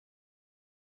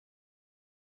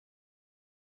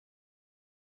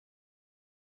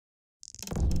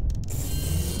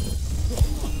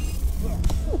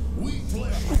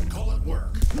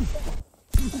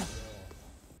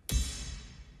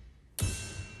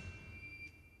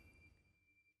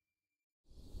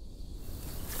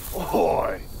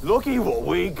Looky what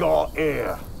we got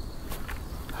here.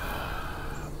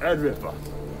 Head Ripper.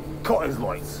 Cut his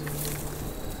lights.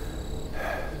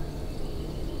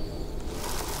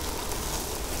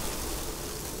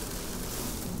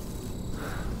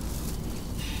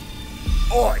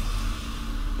 Oi!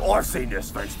 I've seen this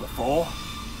face before.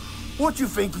 What do you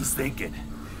think he's thinking?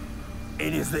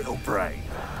 In his little brain.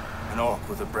 An orc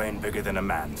with a brain bigger than a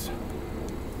man's.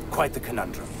 Quite the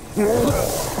conundrum.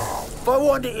 If I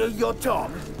wanted to hear your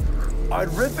tongue,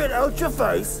 I'd rip it out your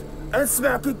face and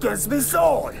smack it against me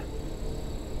sword.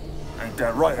 Ain't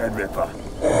that right, Head Ripper?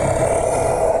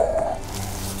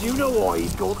 Do you know why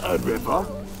he's called Head Ripper?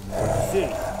 See,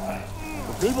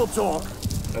 when people talk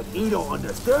and he don't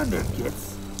understand their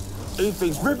kids, he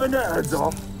thinks ripping their heads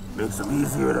off makes them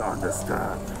easier to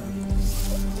understand.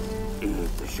 He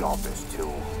ain't the sharpest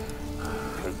tool.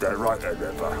 Ain't that right, Head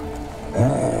Ripper?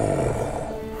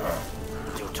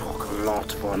 You talk a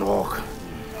lot for an orc.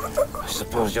 I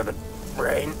suppose you're the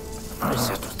brain. Is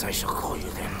that what I shall call you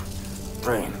then?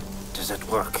 Brain, does that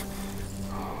work?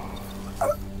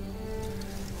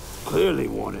 Clearly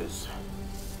one is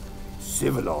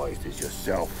civilized as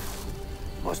yourself.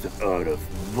 Must have heard of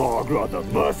Margra the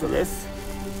Merciless.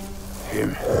 Him,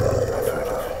 I've heard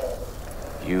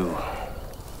of. You,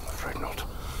 I'm afraid not.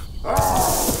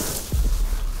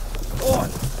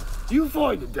 What? You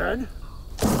find it then?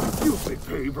 You big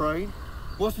pea brain.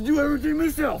 Wants to do everything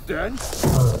myself then?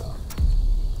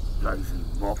 Lazy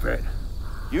muppet.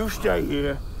 You stay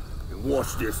here and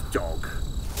watch this dog.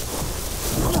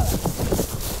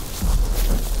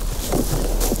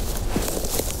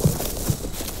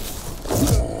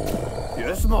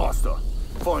 Yes, master.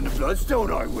 Find the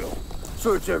Bloodstone, I will.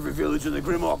 Search every village in the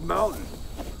Grimrock Mountain.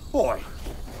 Why,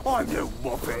 I'm no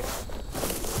muppet.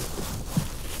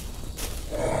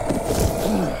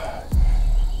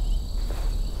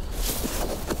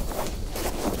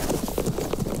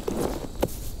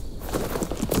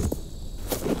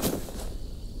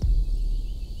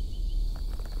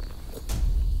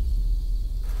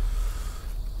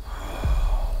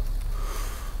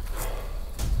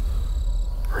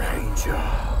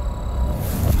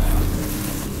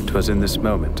 It was in this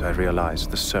moment I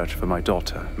realized the search for my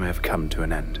daughter may have come to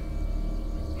an end.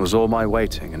 Was all my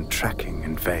waiting and tracking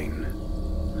in vain?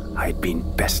 I had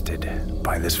been bested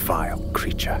by this vile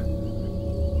creature.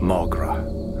 Margra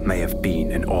may have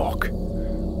been an orc,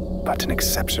 but an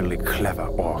exceptionally clever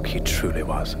orc he truly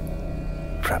was.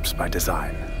 Perhaps by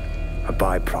design, a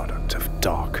byproduct of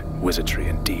dark wizardry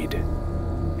indeed.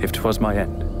 If 'twas my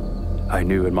end, I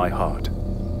knew in my heart,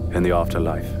 in the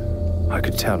afterlife, I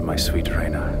could tell my sweet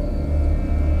Reyna.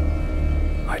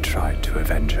 I tried to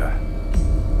avenge her.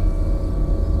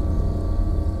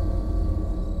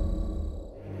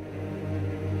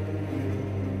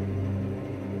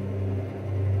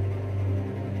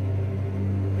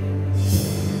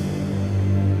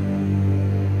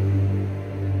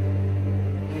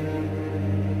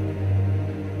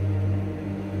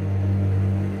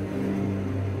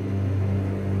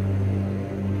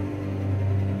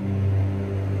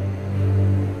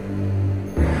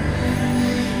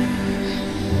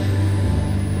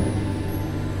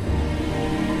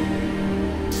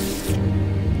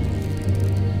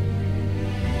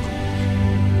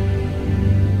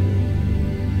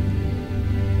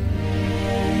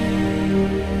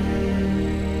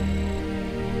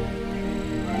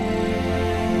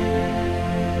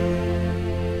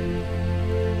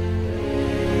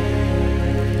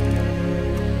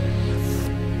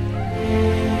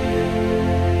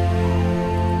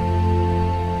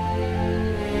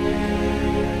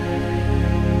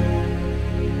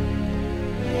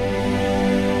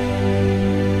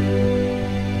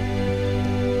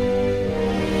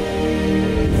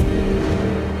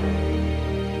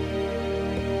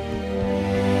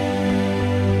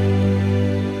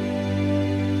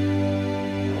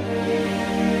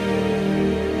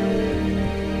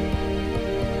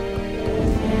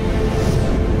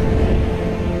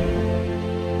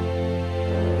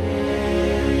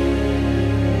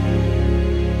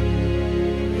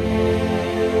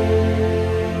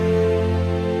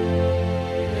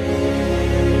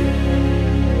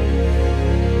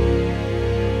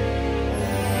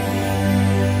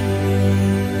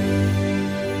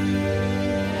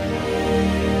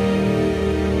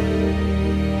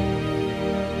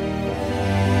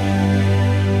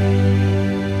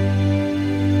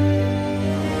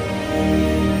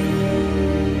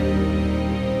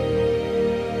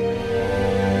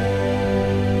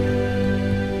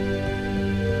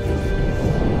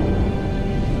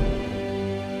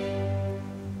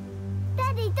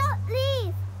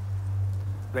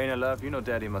 Reyna, love, you know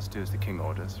Daddy must do as the King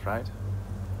orders, right?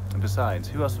 And besides,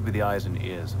 who else would be the eyes and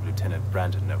ears of Lieutenant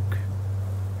Brandon Oak?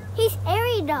 He's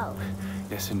hairy, though.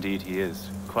 Yes, indeed he is.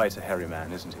 Quite a hairy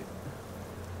man, isn't he?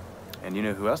 And you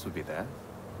know who else would be there?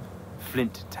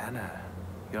 Flint Tanner.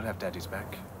 You'll have Daddy's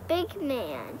back. Big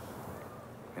man.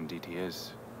 Indeed he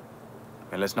is.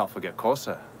 And let's not forget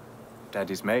Corsa,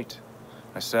 Daddy's mate.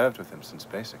 I served with him since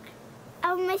basic.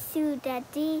 I'll miss you,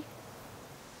 Daddy.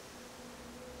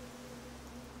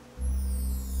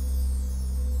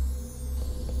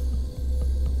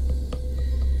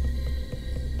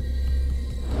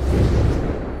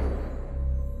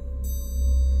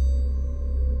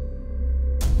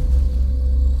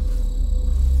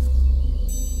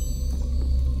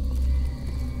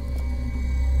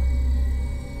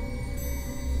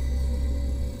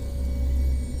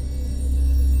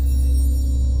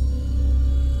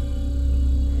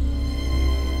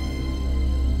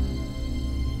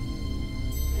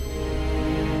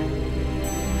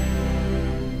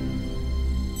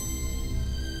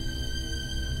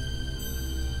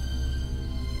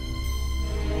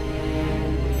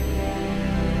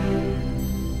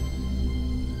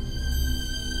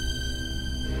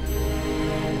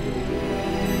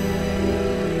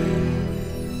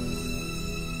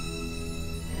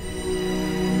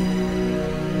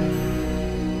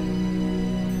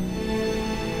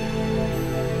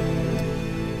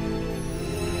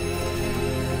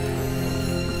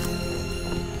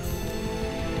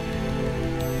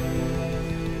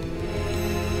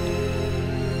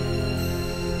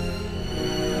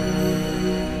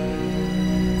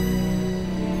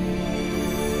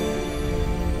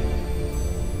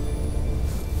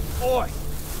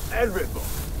 Edinburgh.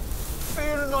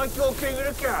 Feeling like you're king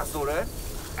of the castle, then?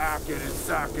 Hacking and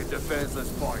sacking defenseless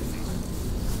parties.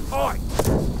 Oi!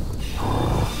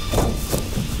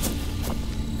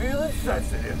 Feeling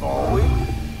sensitive, are we?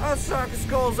 Our sack of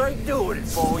skulls ain't doing it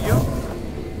for you.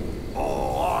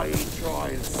 Oh, I ain't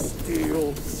trying to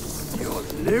steal your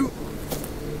loot.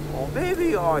 Or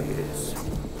maybe I is.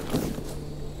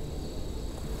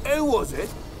 Who was it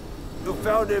who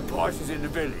found their parties in the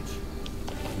village?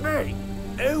 Me.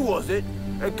 Who was it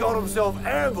that got himself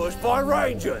ambushed by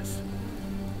rangers?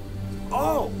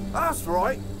 Oh, that's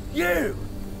right, you!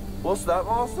 What's that,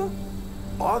 Master?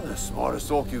 I'm the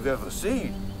smartest orc you've ever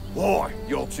seen. Why,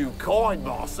 you're too kind,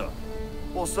 Master.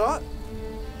 What's that?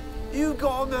 You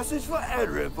got a message for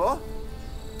Edripper?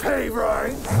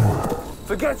 P-Rain!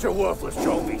 Forget your worthless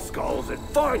trophy skulls and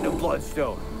find the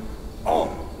Bloodstone.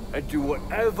 Oh, and do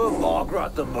whatever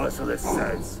Margaret the Merciless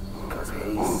says, because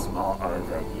he's smarter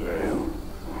than you.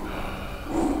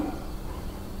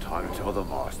 Time to tell the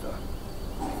Master,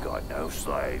 we've got no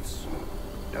slaves,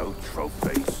 no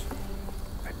trophies,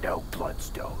 and no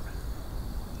Bloodstone.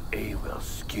 He will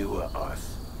skewer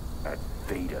us and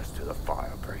feed us to the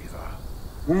fire breather.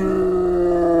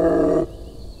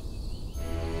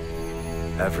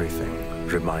 Everything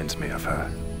reminds me of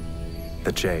her.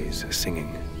 The jays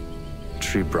singing,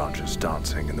 tree branches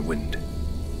dancing in the wind.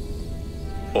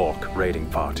 Orc raiding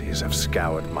parties have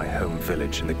scoured my home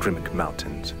village in the Grimmick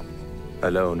Mountains,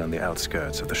 alone on the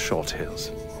outskirts of the Short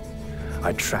Hills.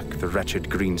 I track the wretched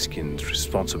greenskins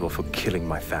responsible for killing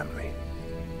my family.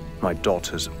 My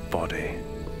daughter's body,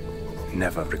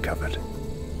 never recovered.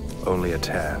 Only a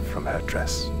tear from her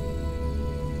dress.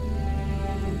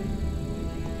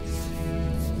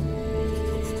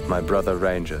 My brother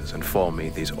rangers inform me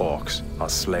these orcs are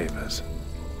slavers.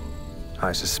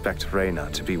 I suspect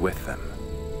Reyna to be with them.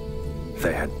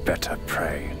 They had better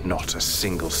pray not a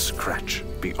single scratch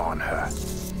be on her.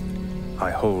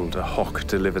 I hold a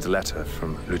Hawk-delivered letter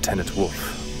from Lieutenant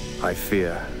Wolf. I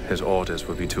fear his orders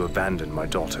will be to abandon my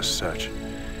daughter's search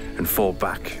and fall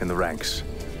back in the ranks.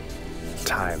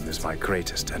 Time is my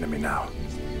greatest enemy now.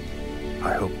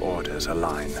 I hope orders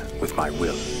align with my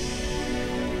will.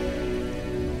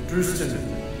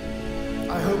 Drustan,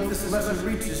 I hope this letter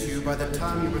reaches you by the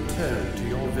time you return to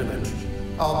your village.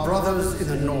 Our brothers in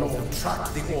the north have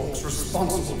tracked the orcs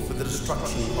responsible for the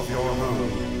destruction of your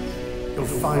home. You'll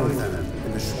find them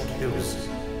in the Short Hills.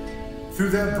 Through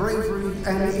their bravery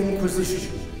and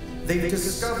inquisition, they've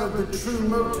discovered the true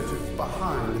motive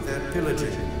behind their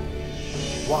pillaging.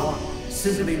 One,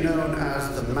 simply known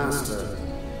as the Master,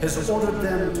 has ordered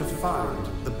them to find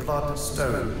the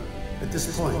Bloodstone. At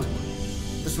this point,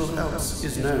 little else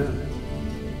is known.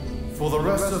 For the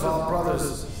rest of our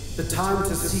brothers, the time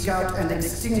to seek out and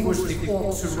extinguish the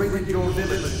orcs who raided your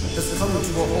village has come to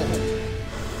a halt.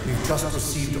 We've just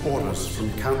received orders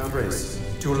from Count Thrace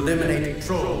to eliminate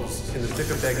trolls in the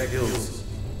Vickerbeg Hills.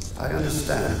 I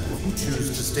understand if you choose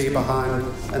to stay behind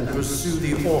and pursue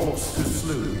the orcs who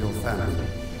slew your family.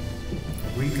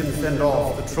 We can fend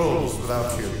off the trolls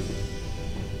without you.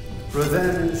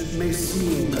 Revenge may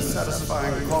seem a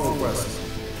satisfying conquest.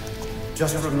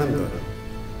 Just remember,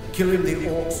 killing the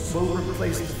orcs will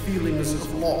replace the feelings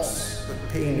of loss that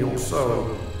pain your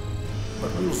soul,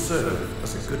 but will serve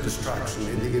as a good distraction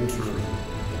in the interim.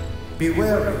 Be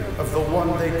wary of the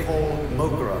one they call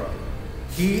Mogra.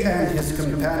 He and his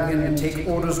companion take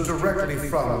orders directly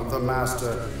from the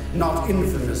Master, not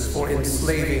infamous for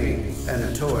enslaving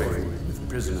and toying with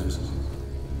prisoners.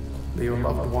 May your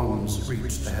loved ones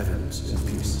reach the heavens in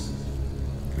peace.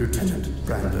 Lieutenant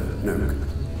Brander Noak.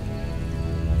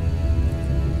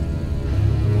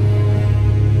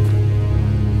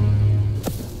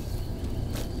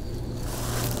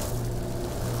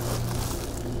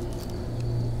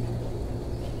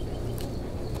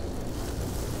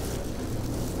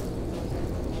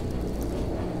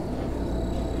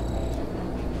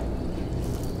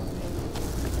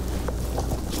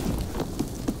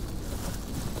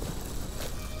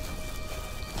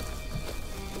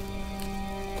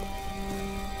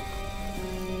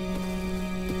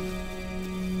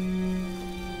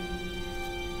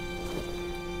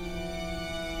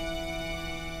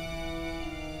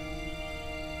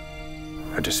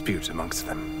 A dispute amongst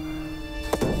them.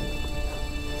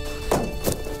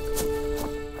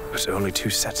 But only 2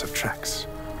 sets of tracks,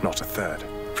 not a third.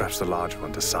 Perhaps the large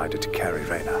one decided to carry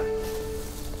Reyna.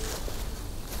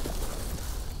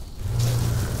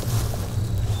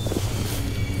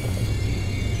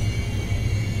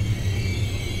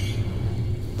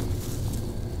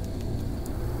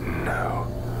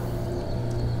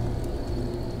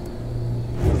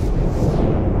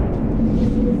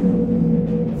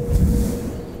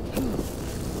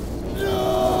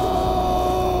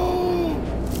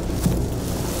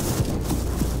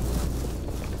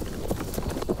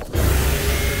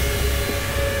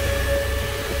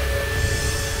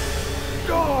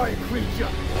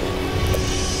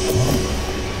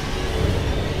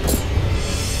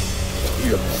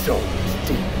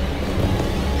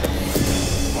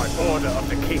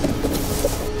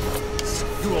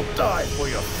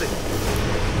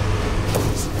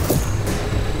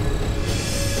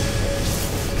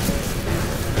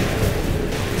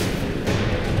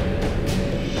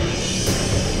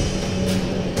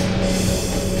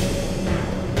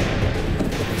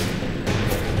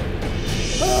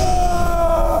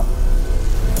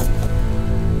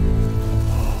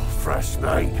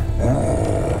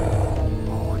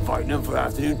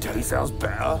 Taste sounds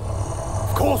better.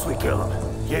 Of course we kill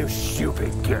him, you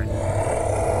stupid kid.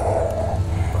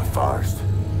 But first,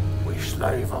 we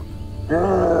slave him.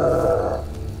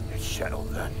 It's settled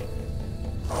then.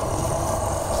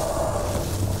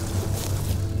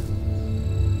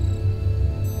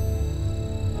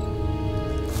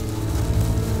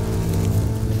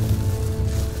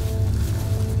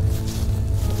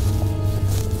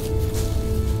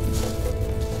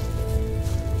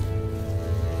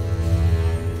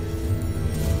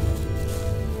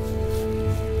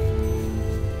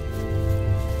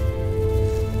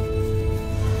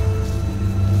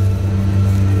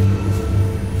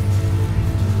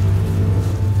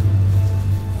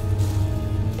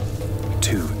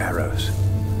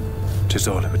 'Tis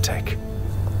all it would take.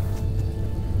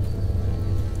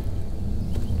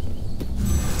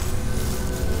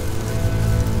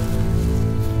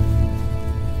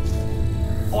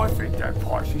 I think that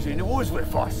Parsy's in the woods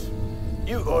with us.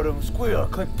 You heard him squeal,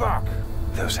 click back.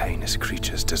 Those heinous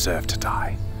creatures deserve to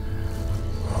die.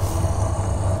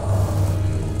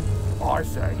 I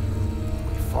say,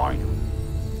 we find him,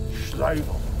 slave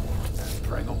him, and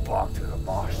bring him back to the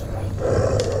Master.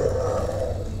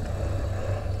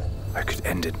 I could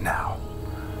end it now.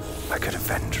 I could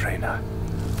avenge Reyna.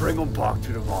 Bring him back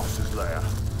to the Master's lair.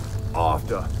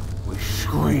 After, we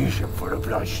squeeze him for the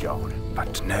Bloodstone.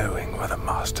 But knowing where the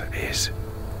Master is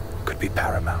could be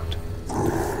paramount.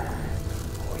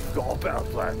 You've got a better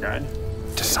plan, then?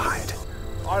 Decide.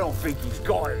 I don't think he's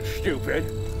got it, stupid.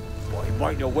 But he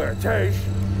might know where it is.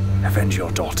 Avenge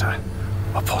your daughter,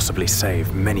 or possibly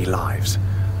save many lives.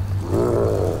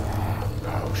 Oh,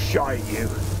 shy you.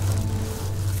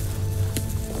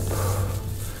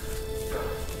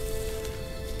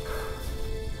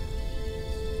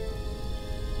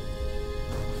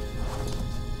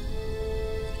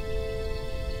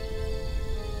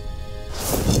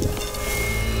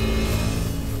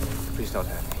 Please don't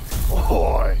hurt me.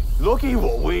 Boy, looky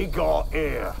what we got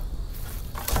here.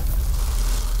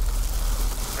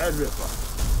 Head Ripper.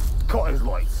 Cut his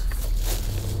lights.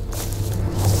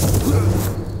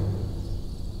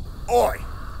 Oi!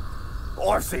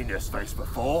 I've seen this face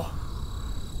before.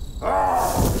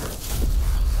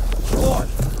 What?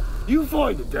 You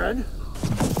find it then?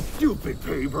 Stupid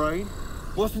pea brain.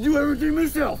 Wants to do everything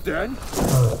myself, then?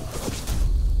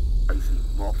 Lazy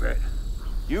muppet.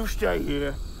 You stay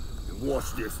here and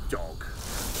watch this dog.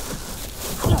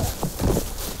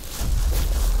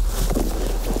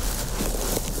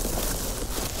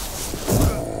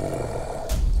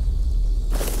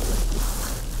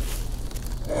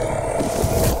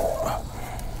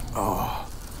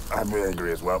 I'm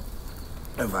angry as well.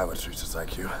 If I were treated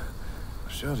like you,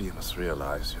 surely you must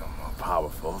realize you're more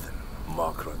powerful than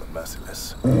Makra the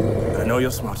Merciless. I know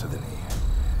you're smarter than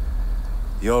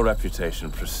he. Your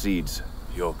reputation precedes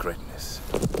your greatness.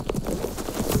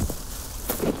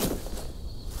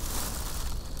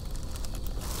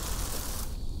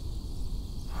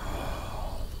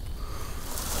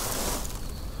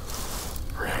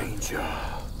 Ranger.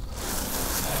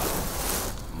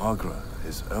 Makra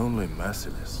is only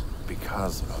merciless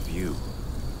because of you,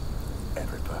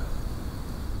 Edripa.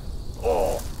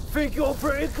 Oh, think you're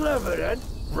pretty clever then,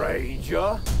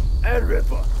 Ranger?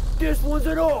 Edripa, this one's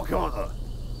an orc hunter.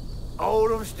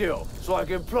 Hold him still, so I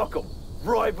can pluck him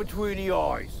right between the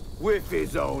eyes with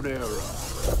his own arrow.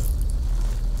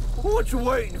 What you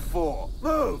waiting for?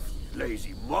 Move,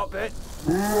 lazy muppet.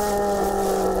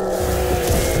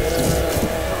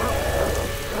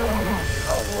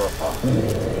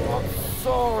 I'm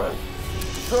sorry.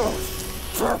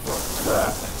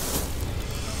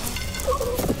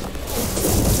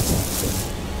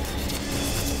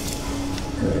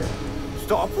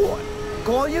 Stop what?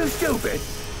 Call you stupid?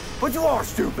 But you are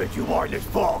stupid, you mindless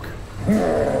bog.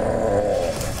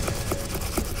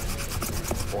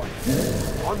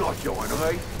 I'm not your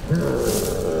enemy.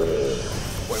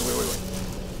 Wait.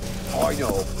 I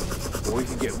know, but we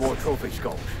can get more trophy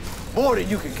skulls. More than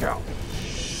you can count.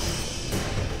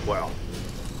 Well,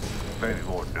 maybe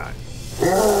more than that.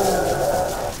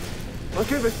 Let's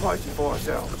keep this place for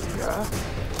ourselves, yeah?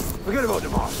 Forget about the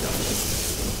master.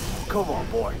 Come on,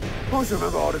 boy. Don't you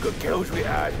remember all the good kills we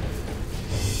had?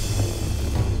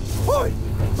 Oi!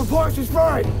 The price is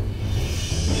right!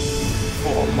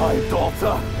 For my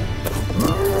daughter!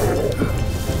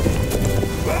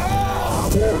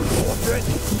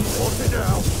 What's it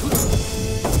now?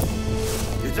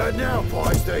 You're dead now,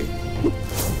 Feisty!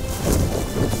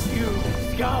 You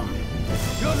scum!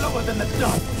 You're lower than the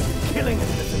dust, killing an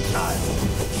innocent child.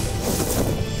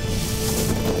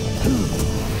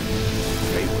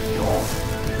 He was yours.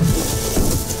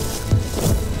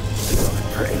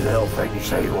 Pretty little thing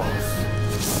she was.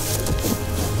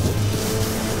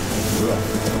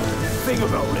 Think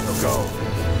about little girl.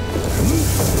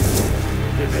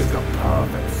 They make a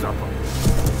perfect supper.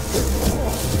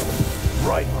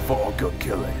 Right before a good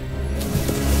killing.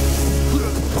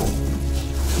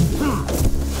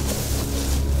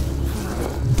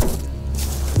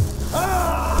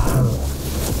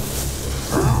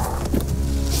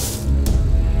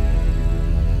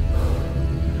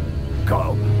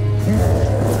 Go.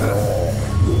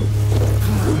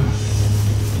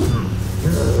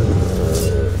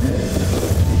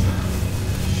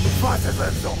 Fight his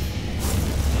limbs off.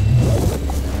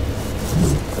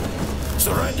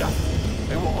 Surrender.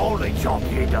 They will only chop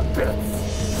you into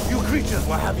bits. You creatures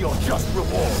will have your just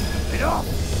reward. Enough!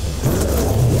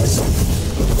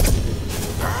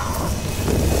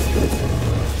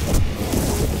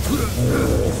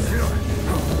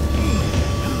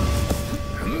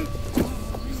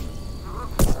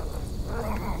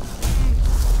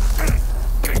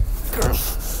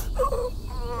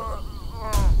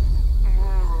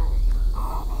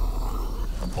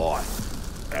 Boy,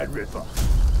 Edripa.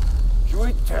 Should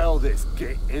we tell this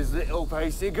git his little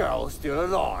pasty girl still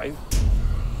alive?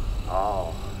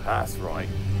 Oh, that's right.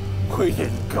 We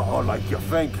didn't get on like you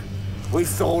think. We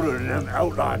sold her to them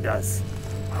outlanders.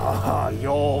 Ah,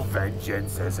 your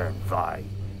vengeance is in vain.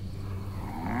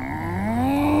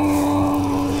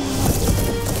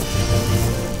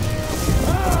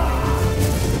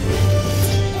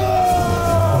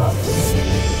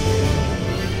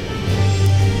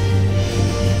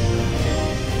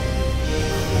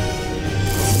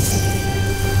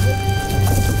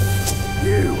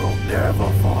 You will never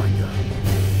find her.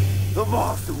 The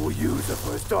Master will use her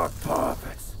for his dark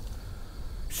purpose.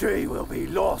 She will be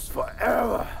lost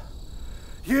forever.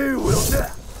 You will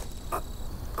never...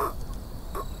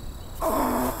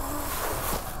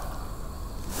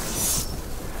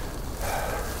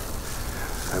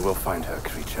 I will find her,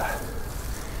 creature.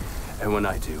 And when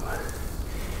I do,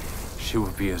 she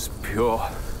will be as pure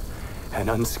and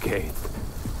unscathed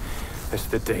as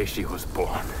the day she was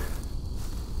born.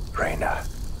 Reyna,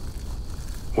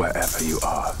 wherever you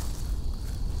are,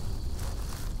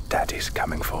 Daddy's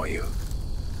coming for you.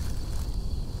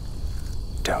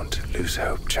 Don't lose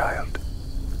hope, child.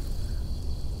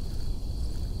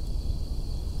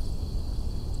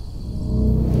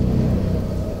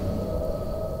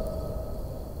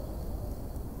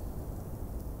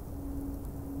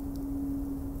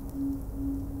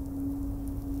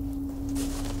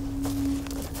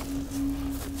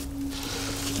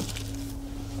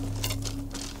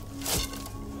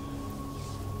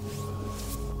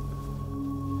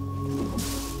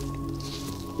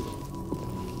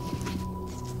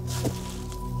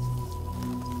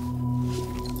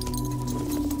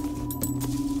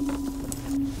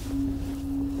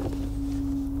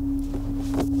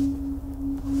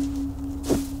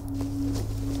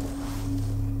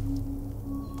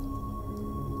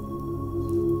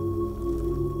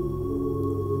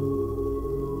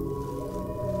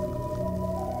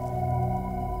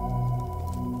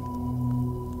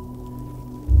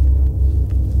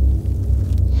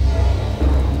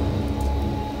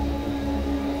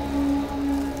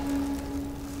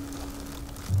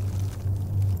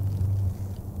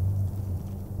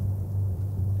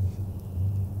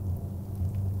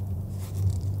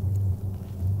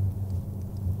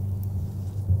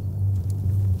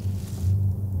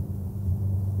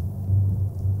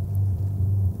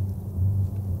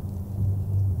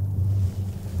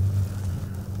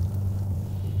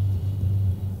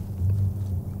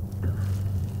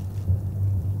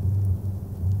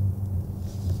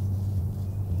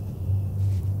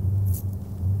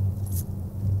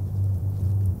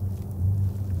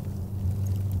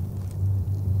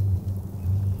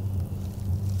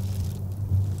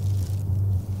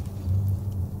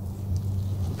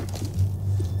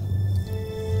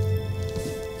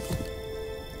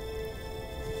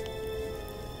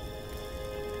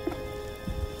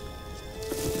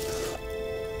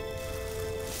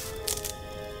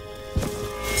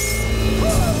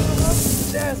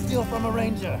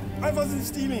 wasn't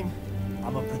stealing.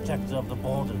 I'm a protector of the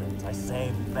borderlands. I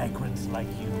save vagrants like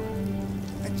you.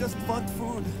 I just want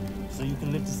food. So you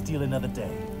can live to steal another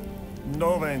day.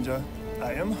 No, Ranger.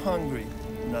 I am hungry.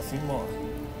 Nothing more.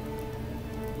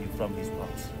 You from these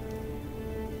parts?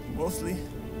 Mostly.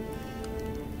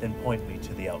 Then point me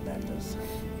to the Outlanders.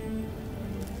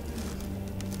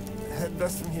 Head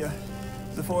west from here.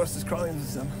 The forest is crawling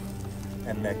with them.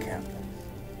 And their camp.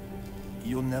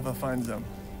 You'll never find them.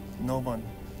 No one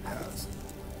has.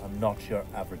 I'm not your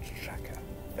average tracker,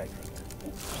 vagrant.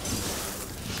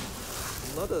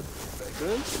 Not a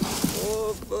vagrant, more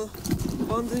of a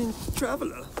wandering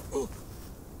traveler. Oh.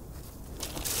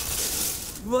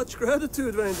 Much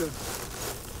gratitude, Ranger.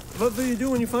 What will you do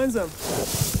when you find them?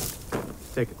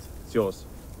 Take it. It's yours.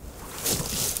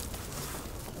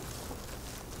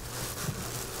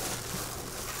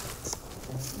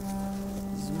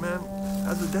 This man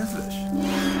has a death wish.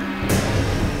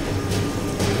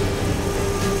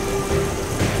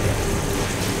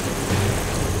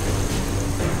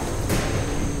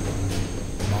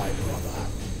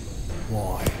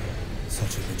 Why?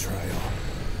 Such a betrayal.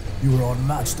 You were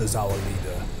unmatched as our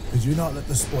leader. Did you not let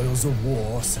the spoils of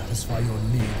war satisfy your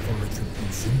need for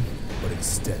retribution? But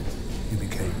instead, you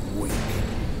became weak.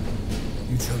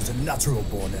 You chose a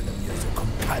natural-born enemy as your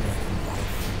companion in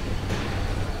life.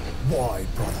 Why,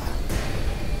 brother?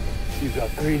 You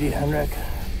got greedy, Henrik.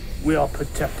 We are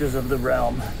protectors of the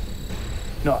realm.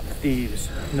 Not thieves,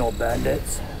 nor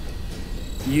bandits.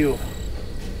 You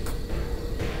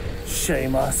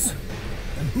shame us.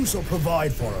 And who shall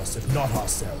provide for us if not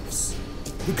ourselves?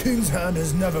 The King's hand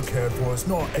has never cared for us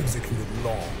nor executed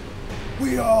law.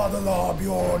 We are the law,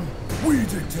 Bjorn. We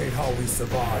dictate how we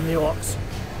survive. And the orcs.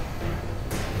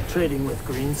 Trading with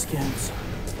greenskins.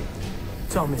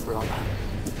 Tell me, brother.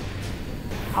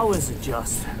 How is it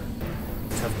just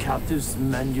to have captives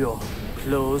mend your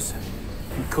clothes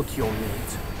and cook your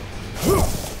meat?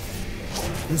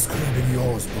 This could have been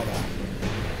yours, brother.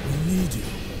 We need you.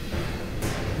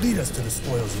 Lead us to the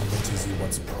spoils and riches you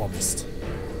once promised.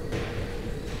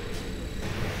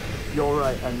 You're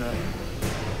right, Henrik.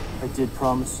 I did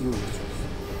promise you riches.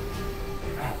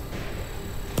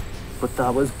 But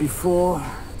that was before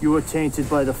you were tainted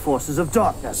by the forces of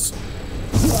darkness.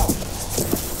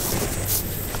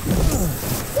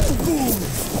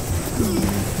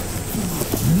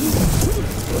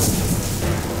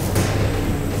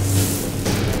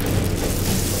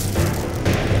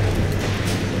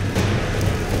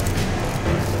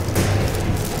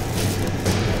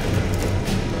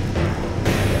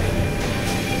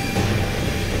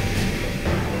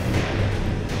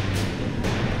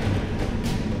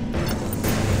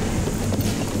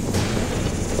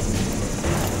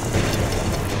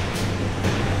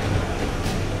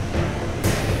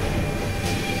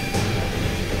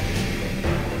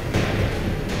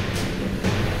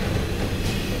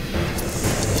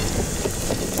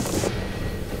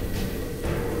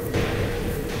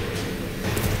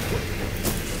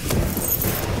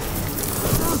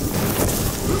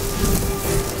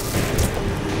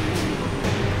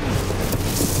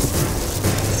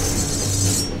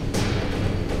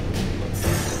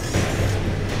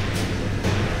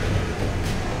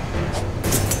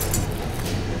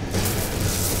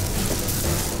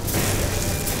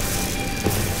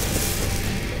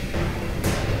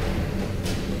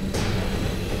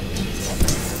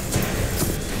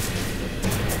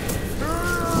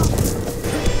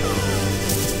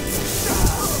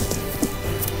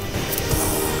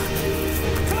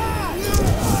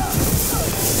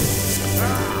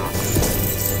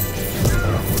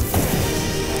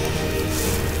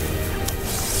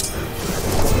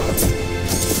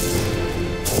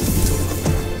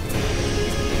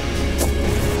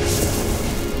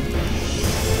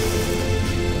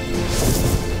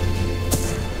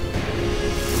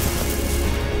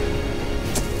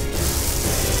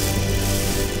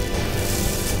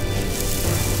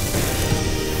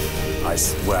 I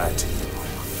swear to you,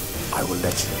 I will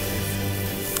let you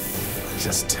live.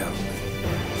 Just tell me.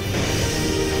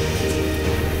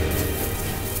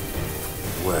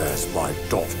 Where's my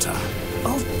daughter?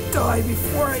 I'll die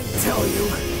before I tell you.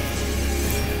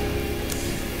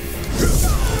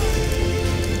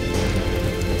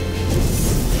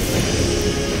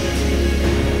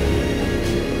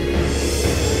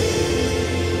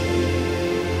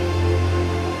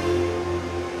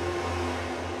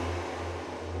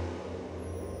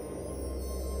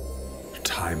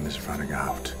 Time is running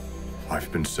out.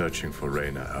 I've been searching for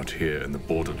Reyna out here in the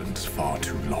borderlands far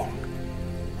too long.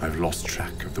 I've lost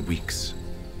track of the weeks.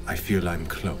 I feel I'm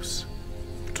close,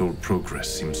 but all progress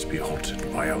seems to be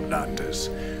halted by outlanders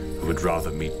who would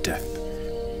rather meet death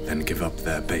then give up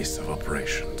their base of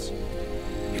operations.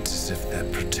 It's as if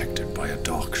they're protected by a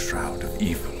dark shroud of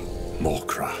evil.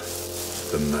 Morkra,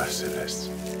 the merciless,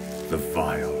 the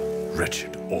vile,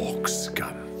 wretched orc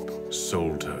scum,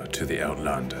 sold her to the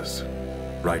Outlanders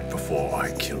right before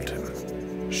I killed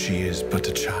him. She is but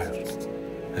a child,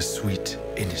 a sweet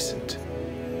innocent,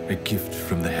 a gift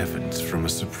from the heavens from a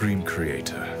supreme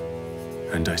creator.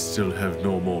 And I still have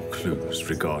no more clues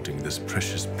regarding this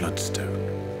precious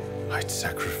Bloodstone. I'd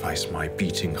sacrifice my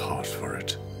beating heart for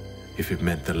it, if it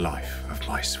meant the life of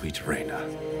my sweet Reyna.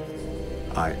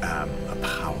 I am a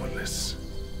powerless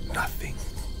nothing.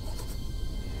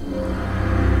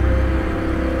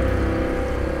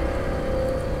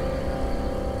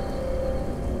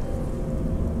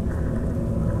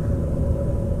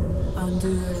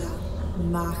 Andura,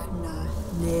 Magna,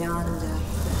 Neander,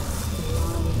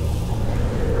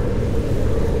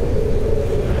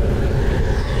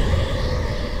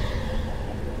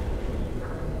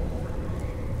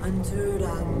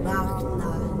 Andura,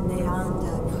 Magna,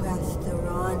 Neander,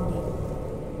 Presterani.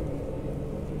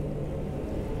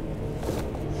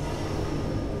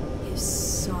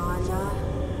 Isana,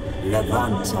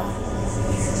 Levanta.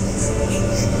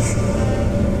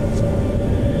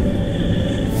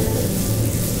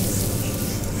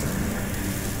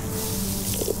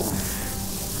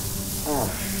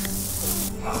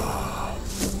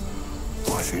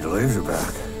 I see the leaves are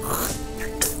back.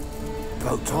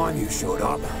 About time you showed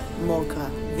up. Morka,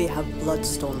 we have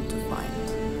Bloodstone to find.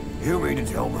 You mean to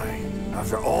tell me,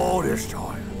 after all this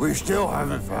time, we still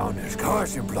haven't found this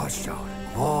cursed Bloodstone?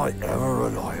 My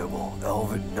ever-reliable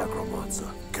elven necromancer,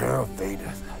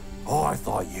 Carafaneth. Oh, I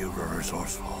thought you were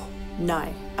resourceful.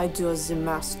 Nay, I do as the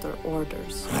master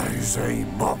orders. Lazy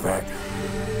muppet.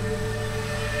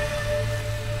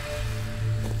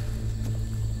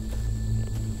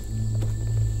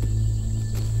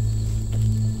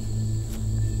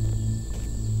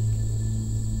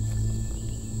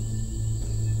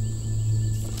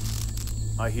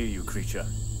 I hear you, creature.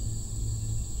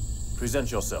 Present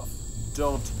yourself.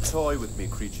 Don't toy with me,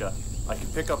 creature. I can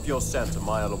pick up your scent a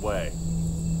mile away.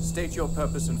 State your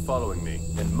purpose in following me,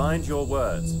 and mind your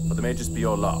words, for they may just be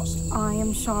your last. I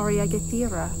am Sharia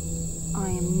Gathira. I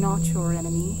am not your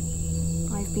enemy.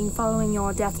 I've been following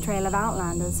your death trail of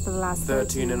Outlanders for the last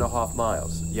 13.5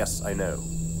 miles. Yes, I know.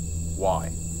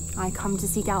 Why? I come to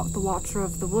seek out the Watcher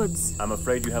of the Woods. I'm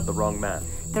afraid you have the wrong man.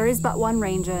 There is but one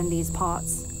ranger in these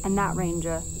parts, and that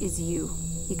ranger is you.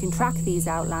 You can track these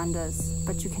Outlanders,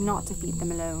 but you cannot defeat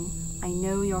them alone. I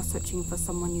know you're searching for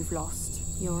someone you've lost.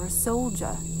 You're a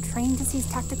soldier, trained to seize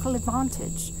tactical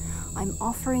advantage. I'm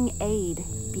offering aid.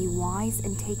 Be wise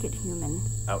and take it human.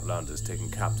 Outlanders taken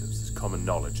captives is common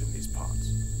knowledge in these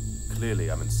parts. Clearly,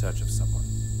 I'm in search of someone.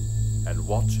 And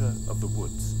Watcher of the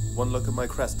Woods. One look at my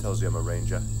crest tells you I'm a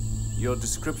ranger. Your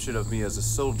description of me as a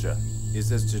soldier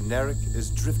is as generic as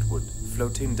driftwood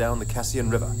floating down the Cassian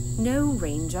River. No,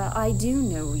 Ranger, I do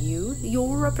know you.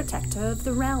 You're a protector of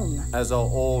the realm. As are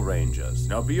all rangers.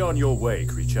 Now be on your way,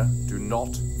 creature. Do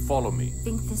not follow me.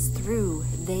 Think this through.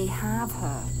 They have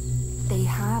her. They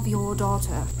have your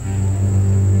daughter.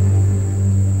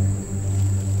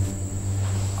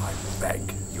 I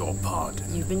beg your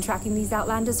pardon. You've been tracking these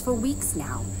Outlanders for weeks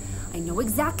now. I know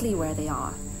exactly where they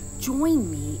are. Join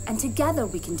me, and together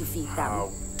we can defeat them.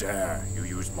 How dare you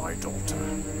use my daughter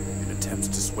in attempts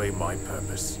to sway my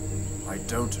purpose? I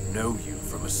don't know you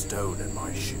from a stone in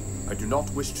my shoe. I do not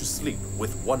wish to sleep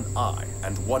with one eye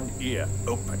and one ear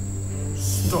open.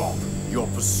 Stop your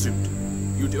pursuit.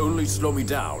 You'd only slow me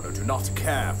down and do not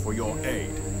care for your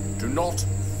aid. Do not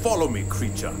follow me,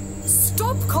 creature.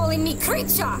 Stop calling me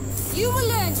creature! You will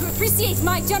learn to appreciate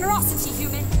my generosity,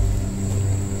 human.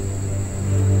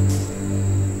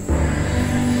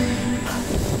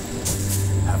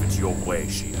 Have it your way,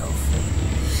 she-elf.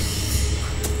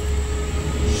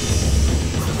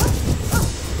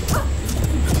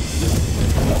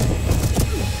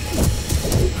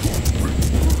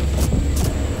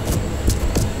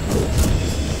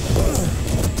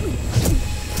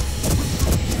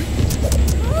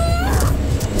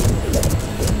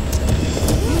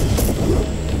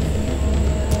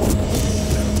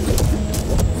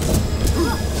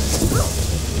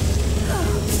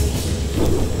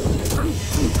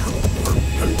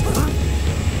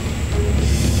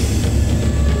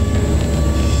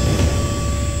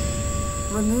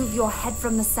 Remove your head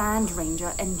from the sand,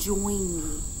 Ranger, and join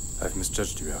me. I've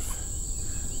misjudged you, Elf.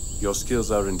 Your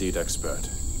skills are indeed expert.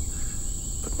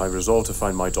 But my resolve to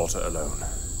find my daughter alone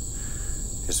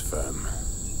is firm.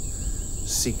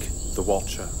 Seek the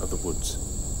Watcher of the Woods.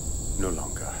 No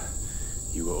longer.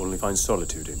 You will only find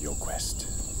solitude in your quest.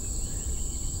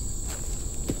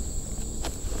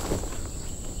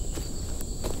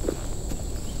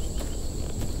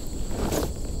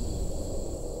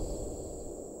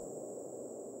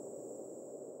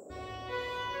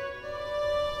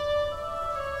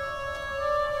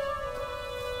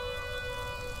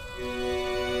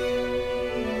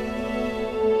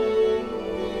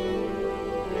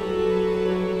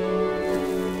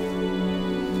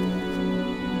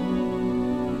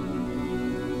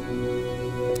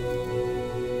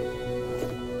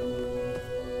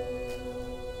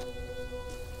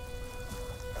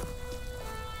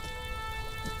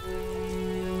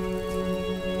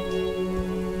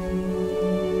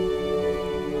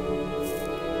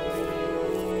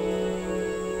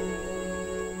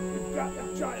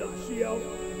 child, She-Elf.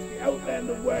 It's the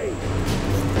Outlander way.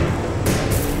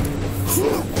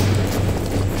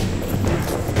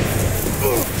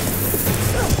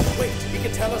 Wait, he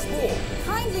can tell us more.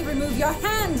 Kindly remove your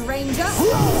hand, Ranger.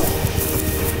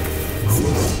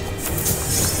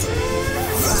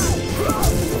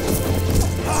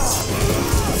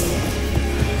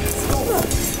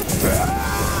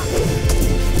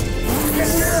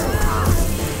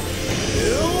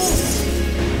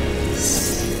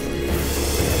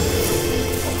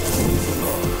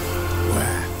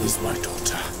 Where is my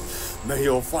daughter? May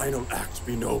your final act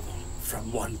be noble,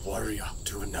 from one warrior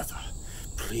to another.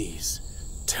 Please,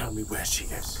 tell me where she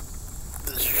is.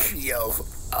 The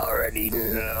She-Elf already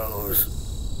knows.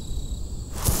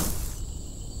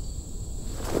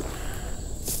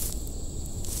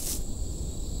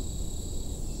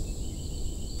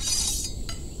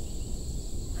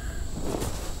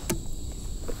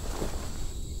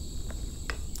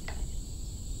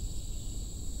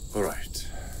 All right,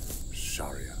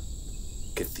 Sharia,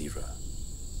 Githira.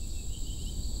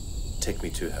 Take me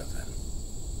to her then.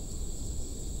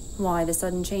 Why the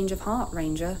sudden change of heart,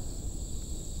 Ranger?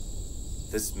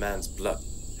 This man's blood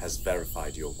has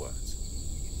verified your words.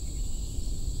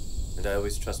 And I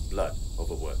always trust blood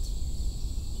over words.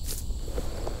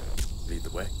 Lead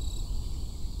the way.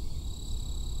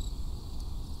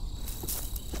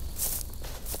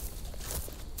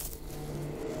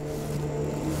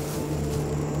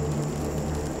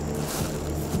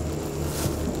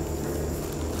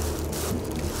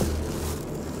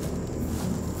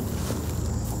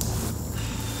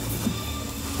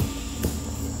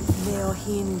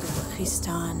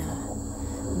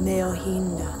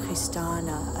 Meohinda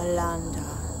Christana Alanda.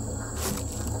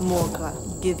 Morka,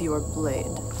 give your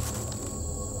blade.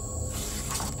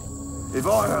 If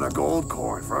I had a gold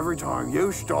coin for every time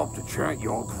you stopped to chant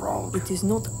your grog. It is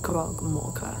not grog,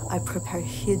 Morka. I prepare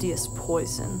hideous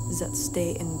poison that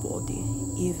stay in body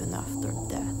even after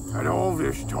death. And all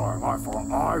this time I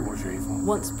thought I was evil.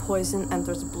 Once poison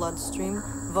enters bloodstream,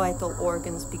 vital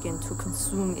organs begin to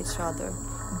consume each other.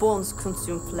 Bones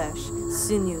consume flesh,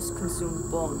 sinews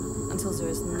consume bone, until there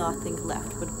is nothing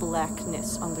left but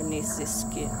blackness underneath the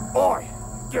skin. Oi!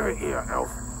 Give it here,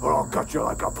 elf, or I'll cut you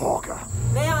like a porker.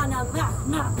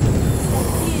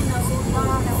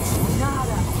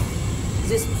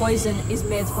 This poison is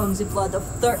made from the blood of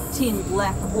 13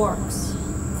 black orcs.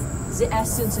 The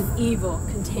essence of evil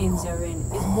contained therein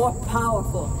is more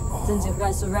powerful than the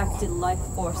resurrected life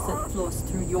force that flows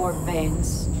through your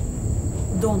veins.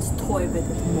 Don't toy with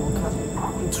it, Morka.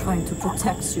 I'm trying to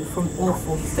protect you from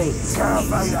awful fate.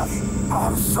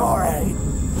 I'm sorry.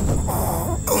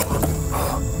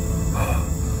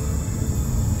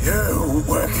 You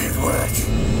wicked witch.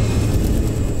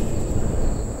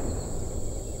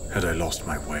 Had I lost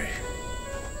my way?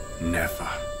 Never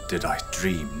did I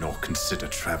dream nor consider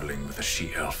traveling with a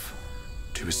she-elf.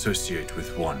 To associate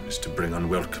with one is to bring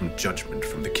unwelcome judgment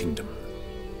from the kingdom.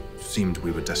 Seemed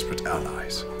we were desperate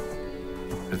allies.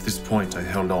 At this point, I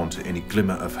held on to any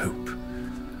glimmer of hope.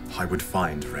 I would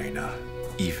find Reyna,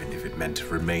 even if it meant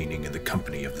remaining in the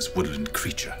company of this woodland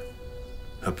creature.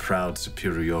 Her proud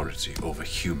superiority over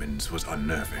humans was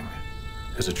unnerving.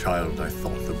 As a child, I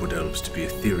thought the wood elves to be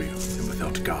ethereal and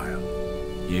without guile.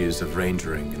 Years of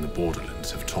rangering in the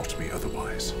borderlands have taught me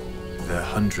otherwise. They're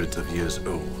hundreds of years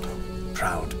old.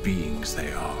 Proud beings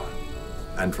they are.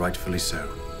 And rightfully so.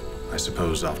 I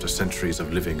suppose after centuries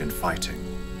of living and fighting,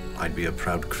 I'd be a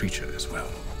proud creature as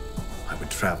well. I would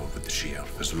travel with the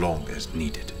she-elf as long as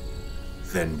needed.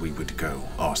 Then we would go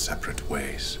our separate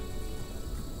ways.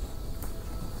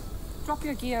 Drop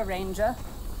your gear, Ranger.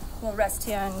 We'll rest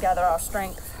here and gather our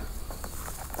strength.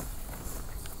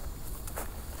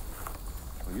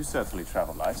 Well, you certainly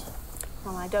travel light.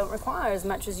 Well, I don't require as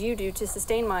much as you do to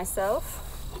sustain myself.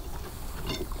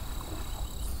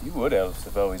 You wood elves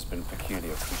have always been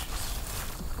peculiar creatures.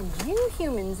 And you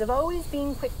humans have always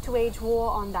been quick to wage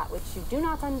war on that which you do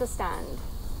not understand.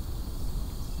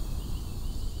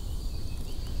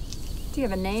 Do you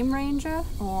have a name, Ranger?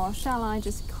 Or shall I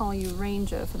just call you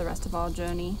Ranger for the rest of our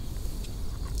journey?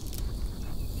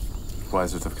 Why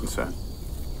is it of concern?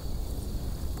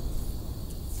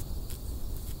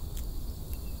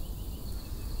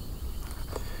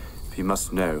 If you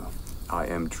must know, I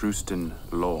am Drustan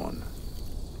Lorne.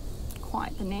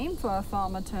 Quite the name for a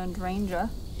farmer turned ranger.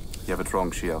 You have it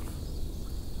wrong, she-elf.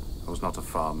 I was not a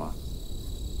farmer.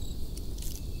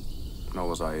 Nor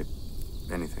was I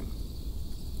anything,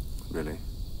 really.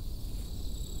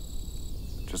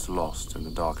 Just lost in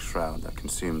the dark shroud that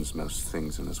consumes most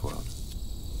things in this world.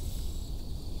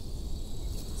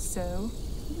 So,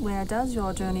 where does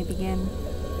your journey begin?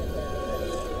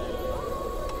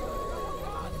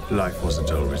 Life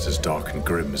wasn't always as dark and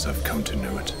grim as I've come to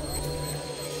know it.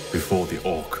 Before the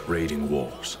Orc raiding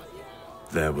wars,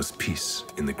 there was peace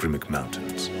in the Grimmick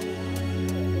Mountains.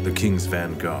 The King's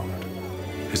vanguard,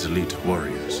 his elite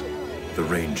warriors, the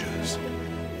Rangers,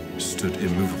 stood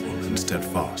immovable and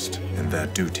steadfast in their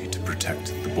duty to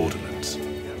protect the borderlands.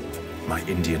 My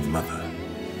Indian mother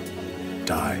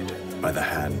died by the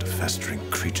hand of festering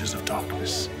creatures of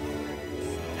darkness.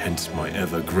 Hence my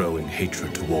ever-growing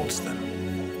hatred towards them.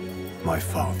 My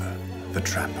father, the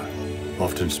Trapper,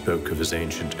 often spoke of his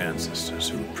ancient ancestors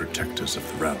who were protectors of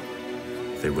the realm.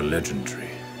 They were legendary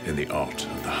in the art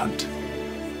of the hunt.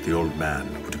 The old man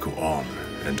would go on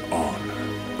and on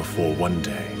before one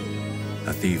day,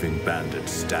 a thieving bandit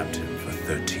stabbed him for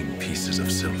 13 pieces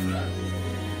of silver.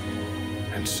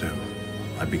 And so,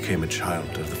 I became a child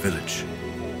of the village.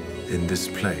 In this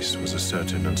place was a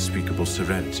certain unspeakable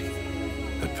serenity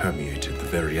that permeated the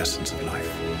very essence of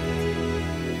life.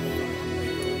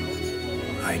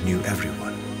 I knew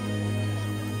everyone,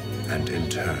 and in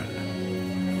turn,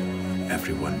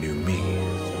 everyone knew me.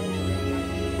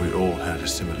 We all had a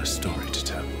similar story to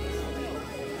tell.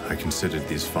 I considered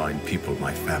these fine people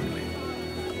my family.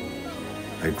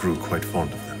 I grew quite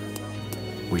fond of them.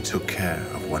 We took care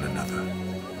of one another.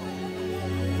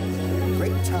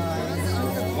 Great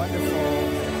times, wonderful.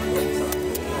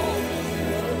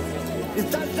 Is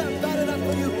that bad enough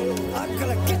for you? I'm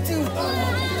gonna get you!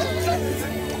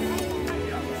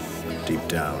 Deep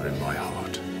down in my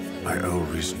heart, I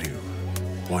always knew,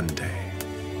 one day,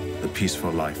 the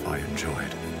peaceful life I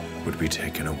enjoyed would be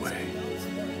taken away.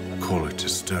 Call it a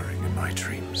stirring in my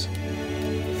dreams.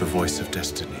 The voice of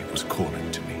destiny was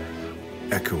calling to me,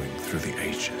 echoing through the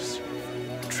ages,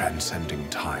 transcending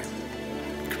time,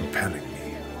 compelling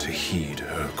me to heed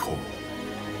her call.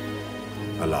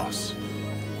 Alas,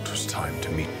 it was time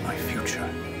to meet my future.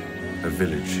 A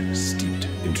village steeped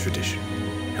in tradition,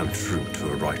 held true to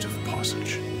a rite of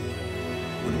passage.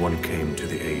 When one came to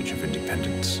the age of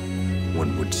independence,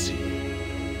 one would see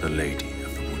the Lady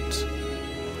of the Woods.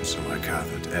 And so I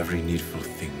gathered every needful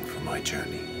thing for my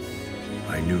journey.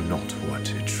 I knew not what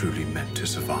it truly meant to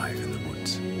survive in the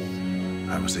woods.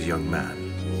 I was a young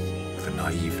man with a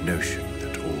naive notion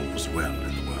that all was well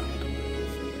in the world.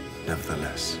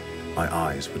 Nevertheless, my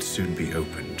eyes would soon be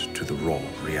opened to the raw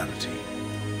reality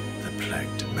that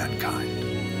plagued mankind.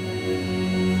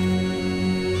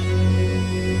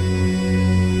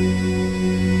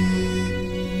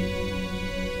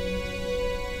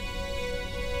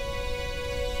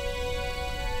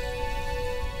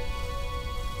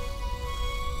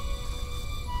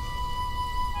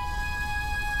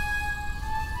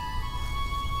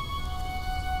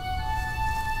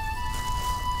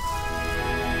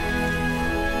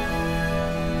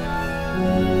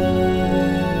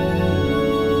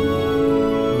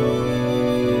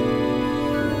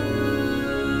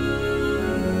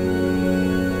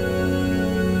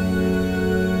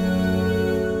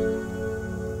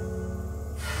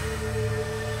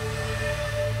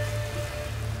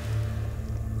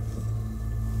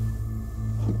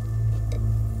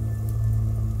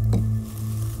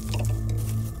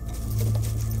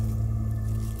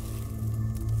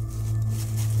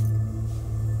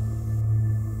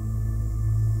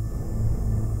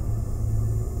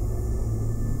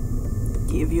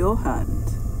 Give your hand.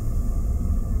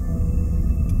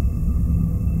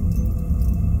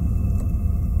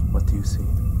 What do you see?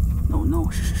 No,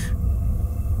 shh.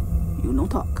 You no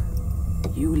talk.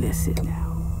 You listen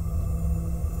now.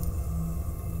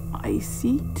 I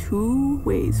see two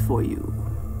ways for you.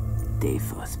 The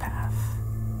first path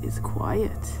is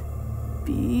quiet,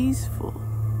 peaceful.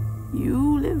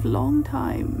 You live long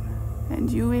time, and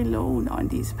you alone on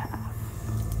this path.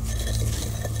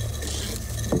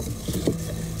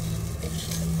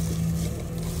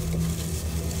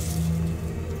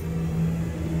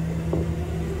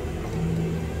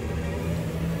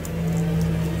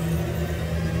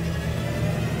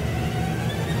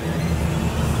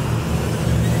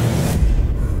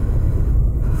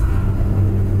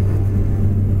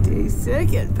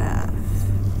 Second path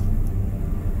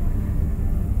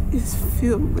is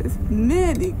filled with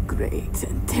many great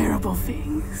and terrible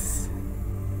things.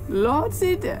 Lots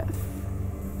of death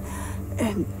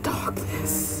and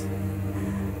darkness.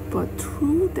 But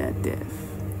through that death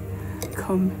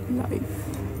come life.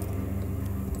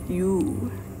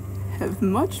 You have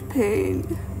much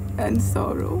pain and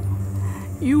sorrow.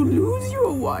 You lose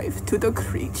your wife to the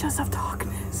creatures of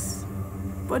darkness.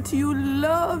 But you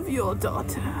love your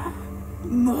daughter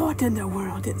more than the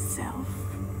world itself.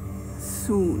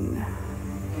 Soon,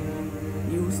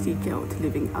 you seek out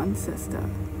living ancestor,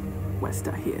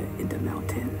 Wester here in the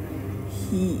mountain.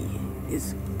 He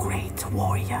is great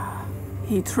warrior.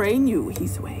 He train you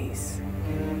his ways.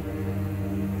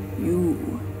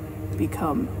 You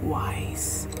become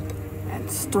wise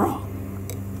and strong.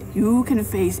 You can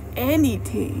face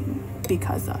anything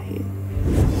because of him.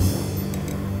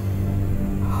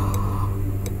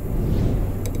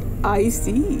 I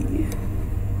see.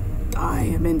 I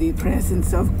am in the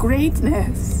presence of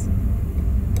greatness.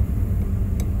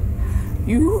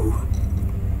 You,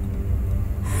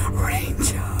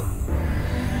 Ranger.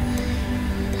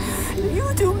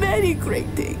 You do many great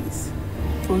things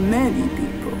for many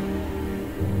people.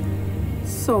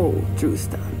 So,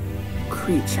 Drustan,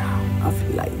 creature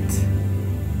of light.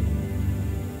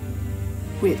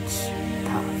 Which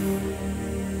path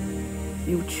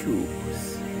you choose?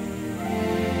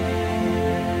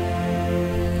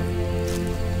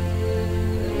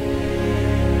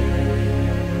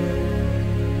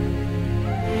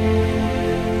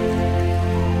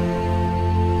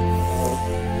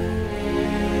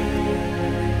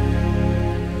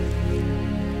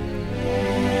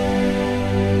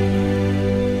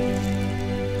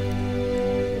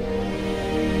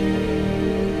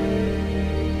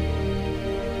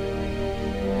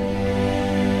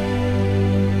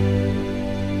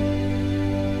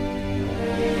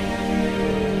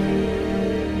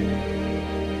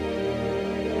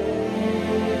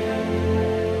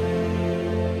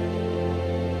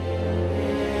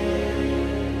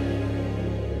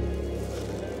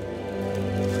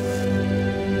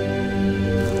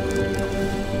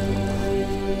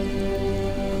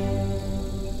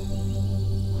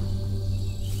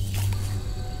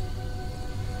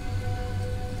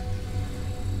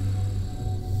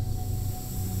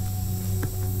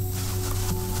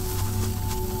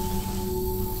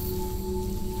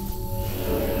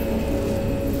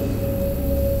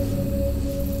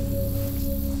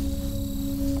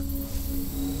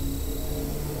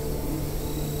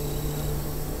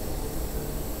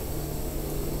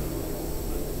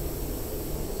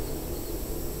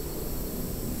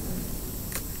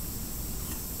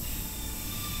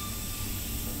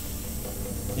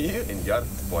 Here in your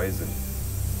poison.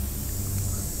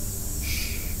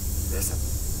 Shh. Listen.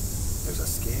 There's a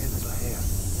scared little hare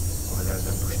over there in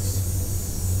the bushes.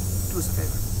 Do us a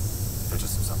favor. Fetch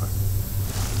us some supper.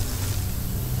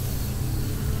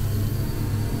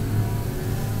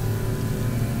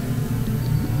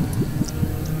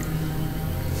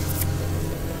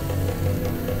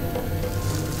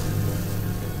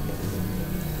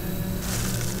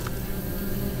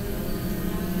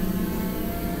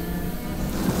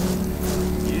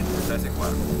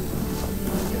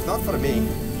 If not for me,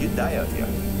 you'd die out here.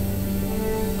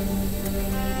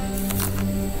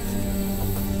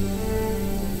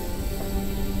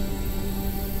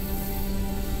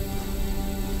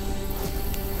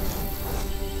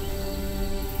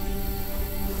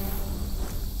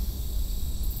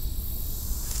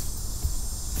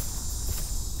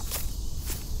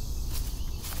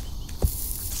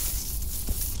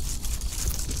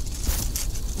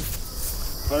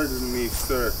 Pardon me,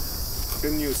 sir.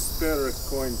 Can you spare a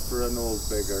coin for an old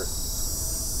beggar?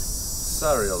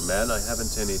 Sorry, old man, I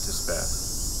haven't any to spare.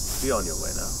 Be on your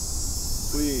way now.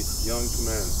 Please, young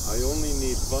man, I only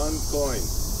need 1 coin.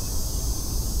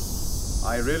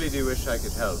 I really do wish I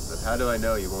could help, but how do I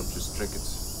know you won't just drink it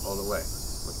all away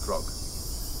with grog?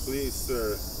 Please,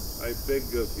 sir, I beg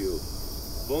of you.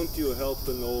 Won't you help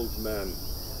an old man?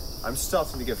 I'm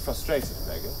starting to get frustrated,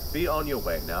 beggar. Be on your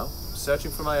way now. I'm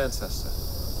searching for my ancestor.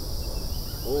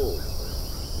 Oh,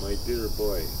 my dear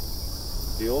boy.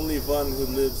 The only one who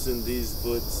lives in these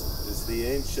woods is the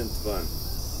ancient one.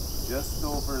 Just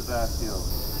over that hill.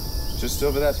 Just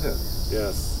over that hill?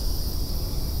 Yes.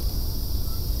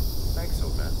 Thanks,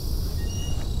 old man.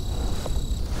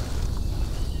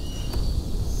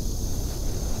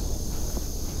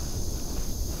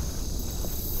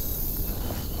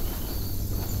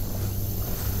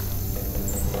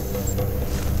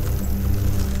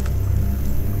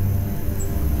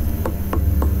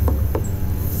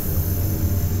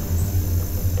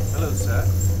 Hello, sir.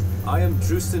 I am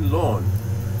Drustan Lorne.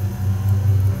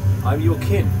 I'm your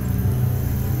kin.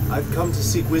 I've come to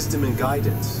seek wisdom and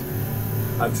guidance.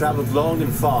 I've traveled long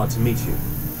and far to meet you.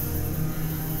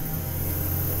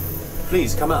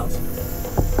 Please, come out.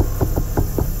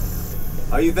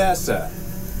 Are you there, sir?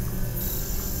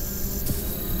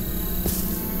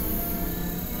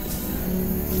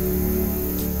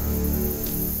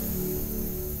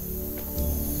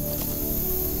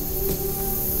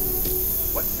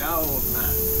 What now, old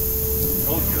man?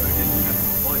 Told you I didn't have a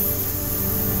point.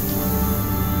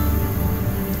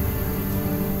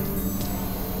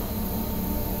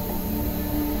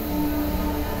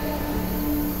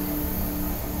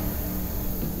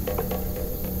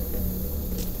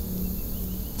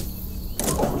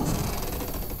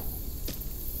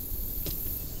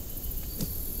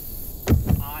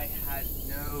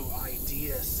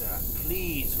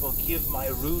 forgive my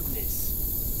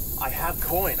rudeness. I have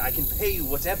coin. I can pay you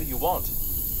whatever you want.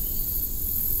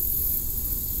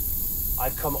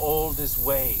 I've come all this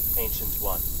way, Ancient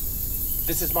One.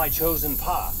 This is my chosen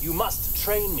path. You must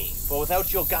train me, for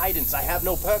without your guidance, I have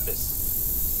no purpose.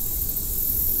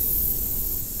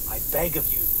 I beg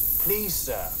of you, please,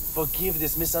 sir, forgive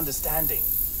this misunderstanding.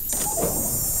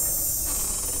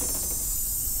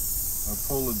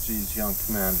 Apologies, young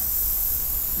man,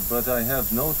 but I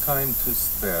have no time to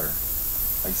spare.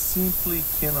 I simply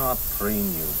cannot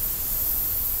train you.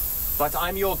 But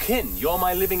I'm your kin. You're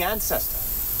my living ancestor.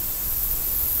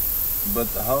 But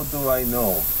how do I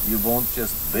know you won't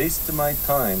just waste my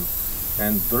time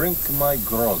and drink my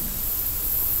grog?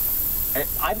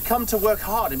 I've come to work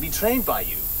hard and be trained by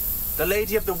you. The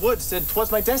Lady of the Woods said 'twas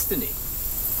my destiny.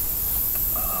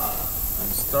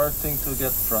 I'm starting to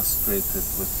get frustrated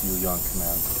with you, young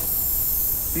man.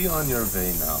 Be on your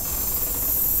way now.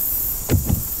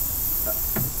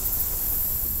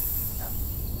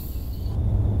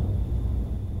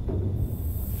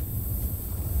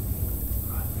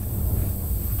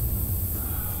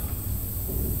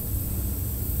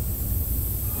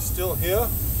 Still here?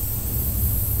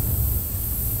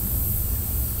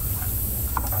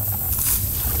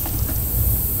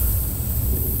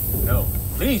 No,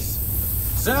 please!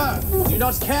 Sir, do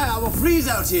not care, I will freeze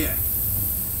out here!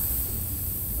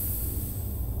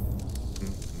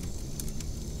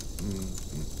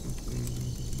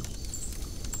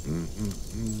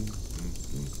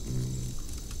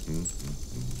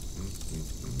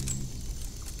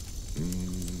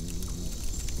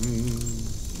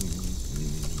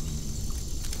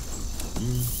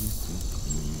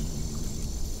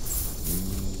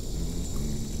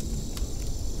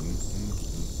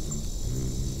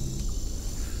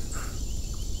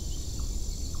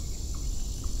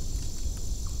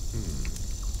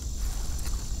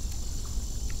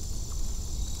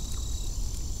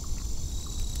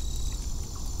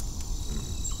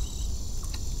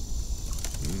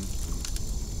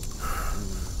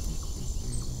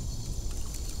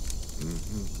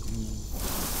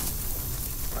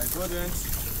 I couldn't.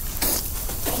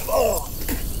 Oh.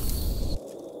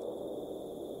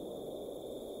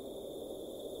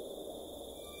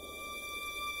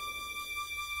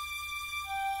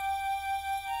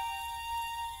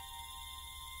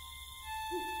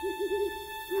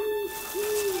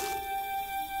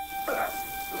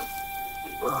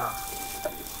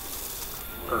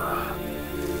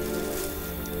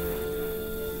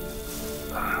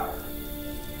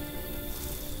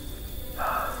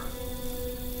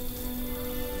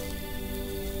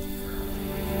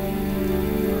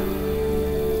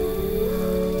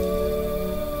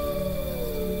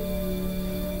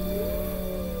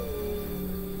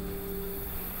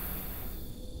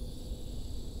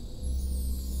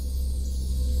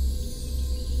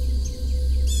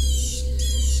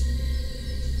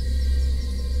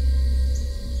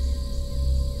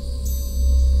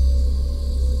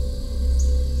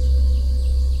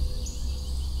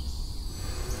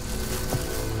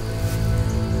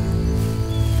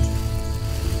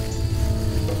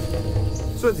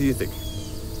 So what do you think?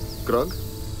 Grog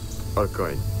or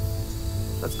coin?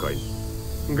 That's coin.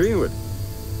 In Greenwood.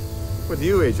 What do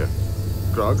you wager?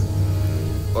 Grog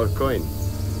or coin?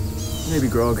 Maybe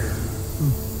grog.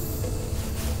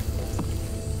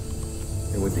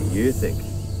 And what do you think?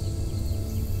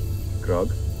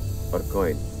 Grog or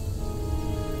coin?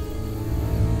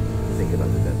 Think about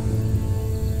it then.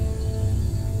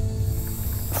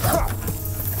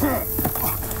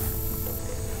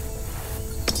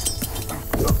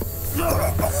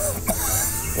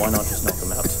 Why not just knock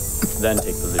them out, then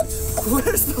take the loot?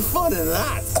 Where's the fun in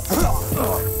that?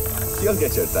 You'll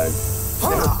get your time.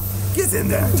 Get in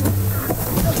there!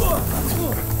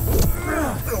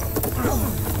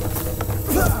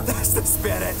 That's the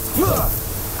spirit!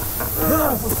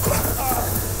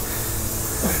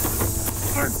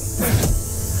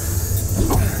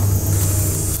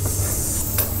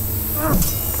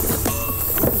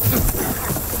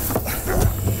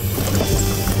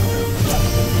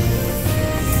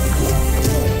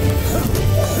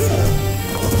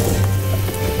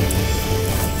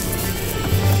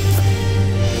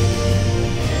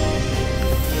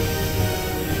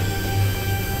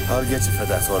 I'll get you for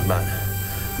that, old man.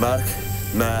 Mark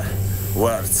my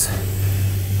words.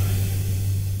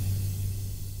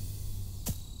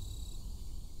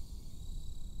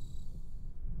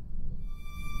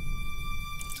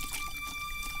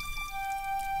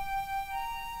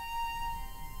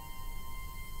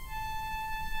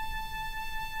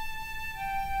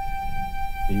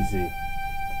 Easy.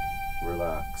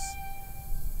 Relax.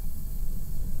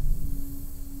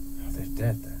 They're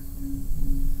dead then.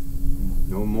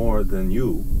 No more than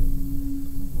you.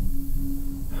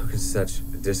 How can such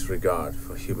a disregard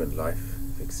for human life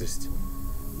exist?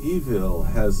 Evil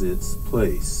has its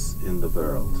place in the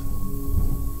world.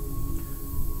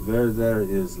 Where there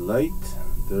is light,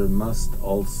 there must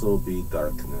also be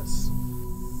darkness.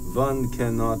 One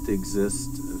cannot exist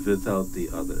without the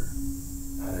other.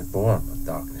 Are they born of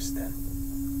darkness then?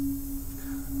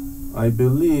 I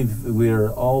believe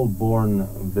we're all born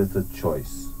with a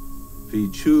choice. We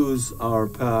choose our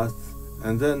path,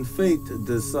 and then fate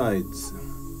decides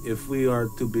if we are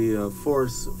to be a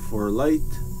force for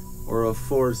light or a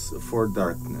force for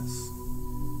darkness.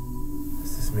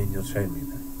 Does this mean you'll train me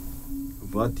then?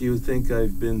 What do you think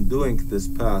I've been doing this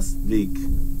past week?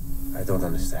 I don't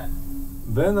understand.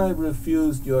 When I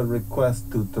refused your request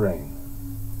to train,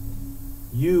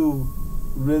 you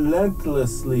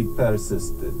relentlessly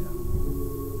persisted.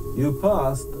 You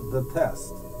passed the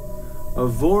test. A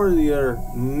warrior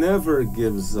never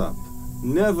gives up,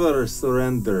 never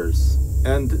surrenders,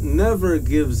 and never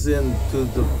gives in to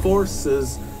the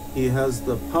forces he has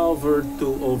the power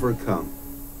to overcome.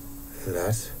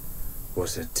 That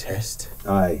was a test?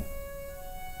 Aye.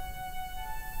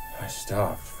 I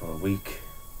starved for a week,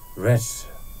 wretched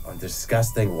on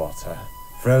disgusting water,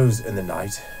 froze in the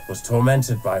night, was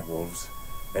tormented by wolves,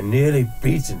 and nearly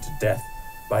beaten to death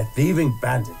by thieving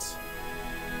bandits.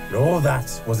 And all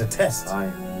that was a test.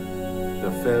 Aye.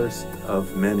 The first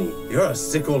of many. You're a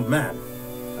sick old man.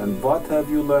 And what have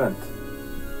you learned?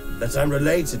 That I'm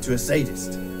related to a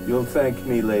sadist. You'll thank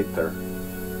me later.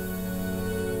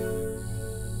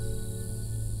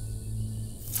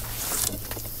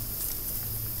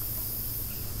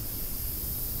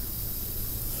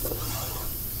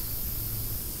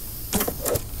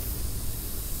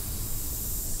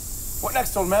 What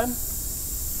next, old man?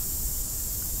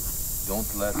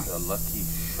 Don't let a lucky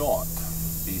shot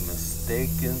be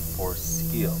mistaken for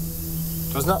skill.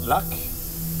 'Twas not luck.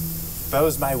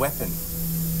 Bow's my weapon.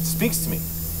 Speaks to me.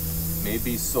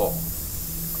 Maybe so.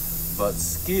 But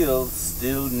skill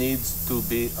still needs to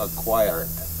be acquired.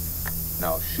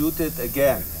 Now shoot it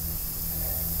again.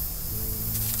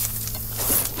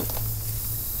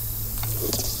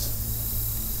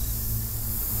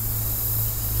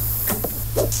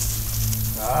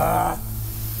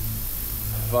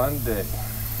 One day,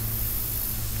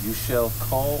 you shall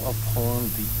call upon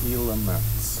the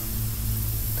elements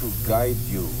to guide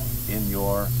you in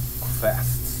your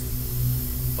quests.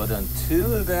 But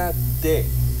until that day,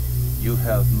 you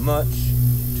have much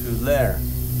to learn.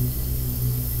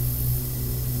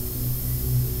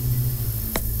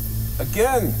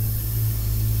 Again!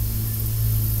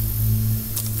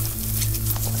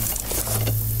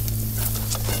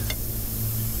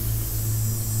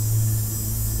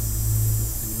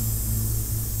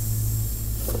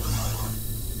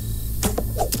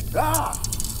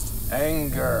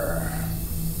 Anger.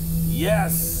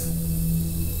 Yes.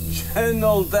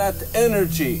 Channel that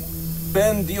energy.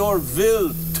 Bend your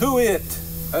will to it.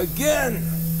 Again.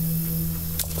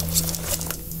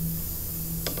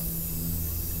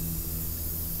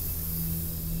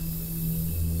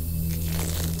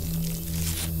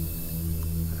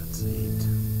 That's it.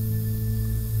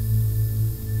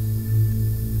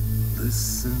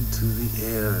 Listen to the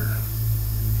air.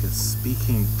 It's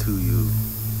speaking to you.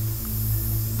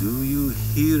 Do you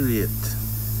hear it?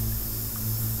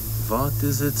 What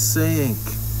is it saying?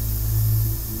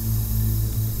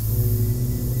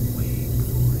 Wait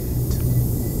for it.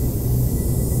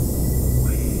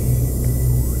 Wait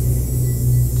for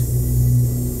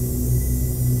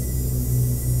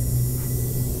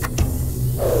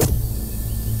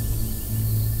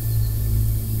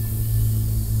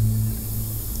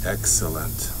it.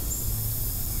 Excellent.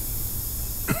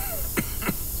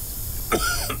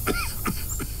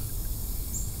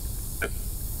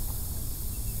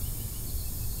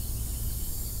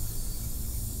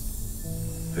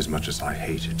 As much as I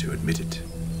hated to admit it,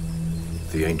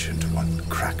 the Ancient One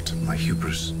cracked my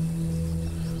hubris.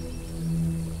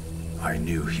 I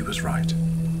knew he was right.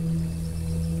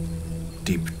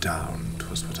 Deep down,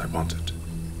 'twas what I wanted.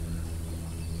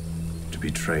 To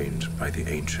be trained by the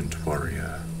Ancient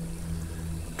Warrior,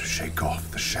 to shake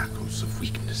off the shackles of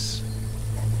weakness.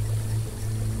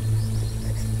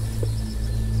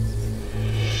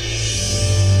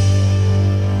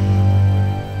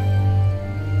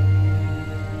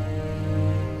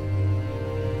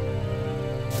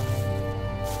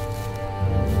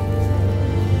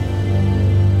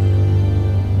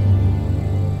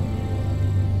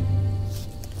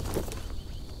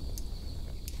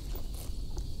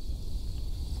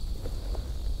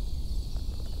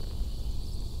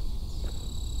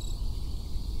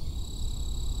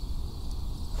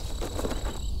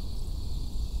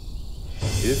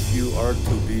 If you are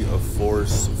to be a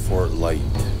force for light,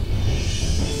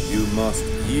 you must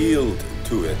yield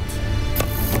to it.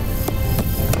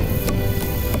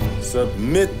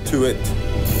 Submit to it.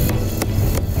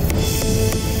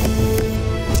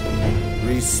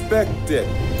 Respect it.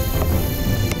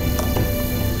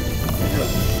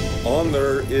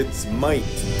 Honor its might.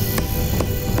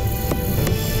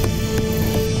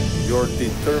 Your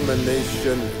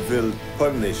determination will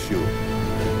punish you.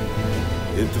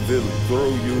 It will grow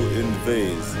you in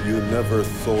ways you never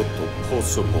thought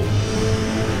possible.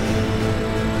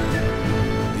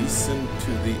 Listen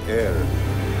to the air.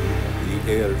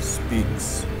 The air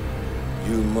speaks.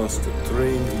 You must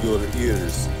train your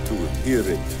ears to hear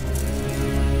it.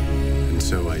 And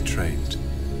so I trained,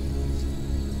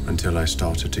 until I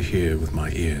started to hear with my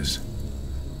ears.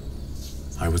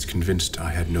 I was convinced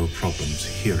I had no problems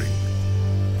hearing,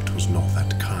 but it was not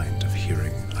that kind of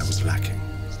hearing I was lacking.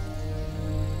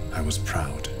 I was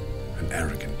proud and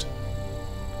arrogant,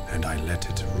 and I let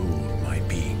it rule my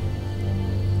being.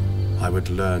 I would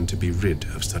learn to be rid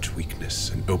of such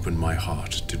weakness and open my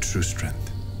heart to true strength.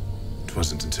 It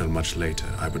wasn't until much later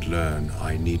I would learn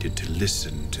I needed to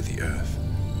listen to the earth.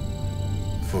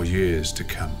 For years to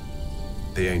come,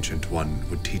 the Ancient One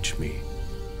would teach me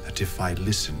that if I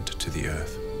listened to the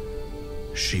earth,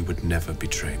 she would never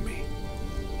betray me.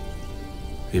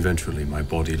 Eventually, my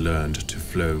body learned to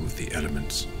flow with the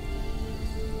elements.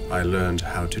 I learned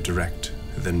how to direct,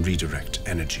 then redirect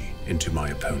energy into my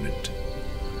opponent.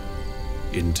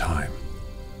 In time,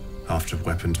 after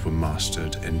weapons were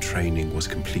mastered and training was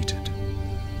completed,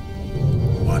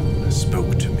 one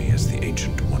spoke to me as the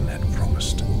Ancient One had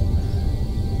promised.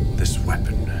 This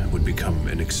weapon would become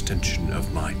an extension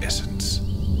of my essence.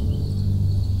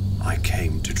 I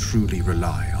came to truly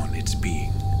rely on its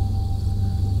being.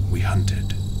 We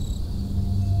hunted.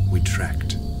 We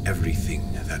tracked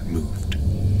everything that moved.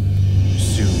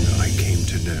 Soon I came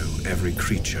to know every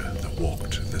creature that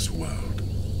walked this world.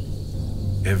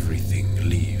 Everything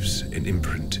leaves an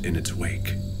imprint in its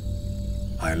wake.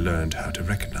 I learned how to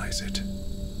recognize it.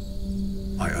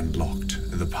 I unlocked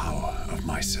the power of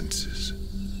my senses.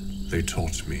 They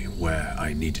taught me where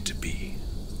I needed to be.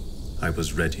 I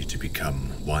was ready to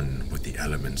become one with the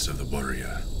elements of the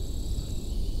warrior.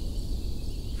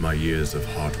 My years of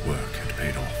hard work had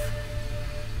paid off.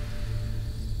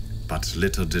 But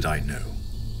little did I know,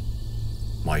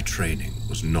 my training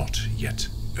was not yet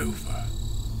over.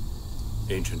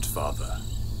 Ancient Father,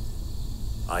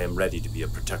 I am ready to be a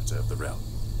protector of the realm.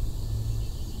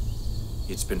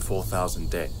 It's been 4,000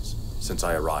 days since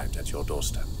I arrived at your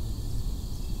doorstep.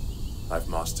 I've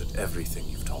mastered everything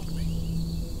you've taught me.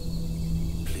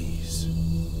 Please,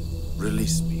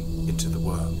 release me into the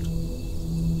world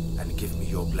and give me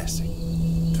your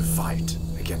blessing to fight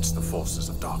against the forces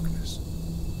of darkness.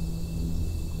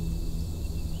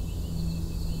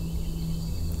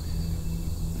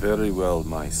 Very well,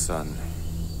 my son.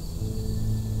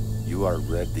 You are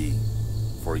ready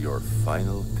for your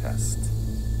final test.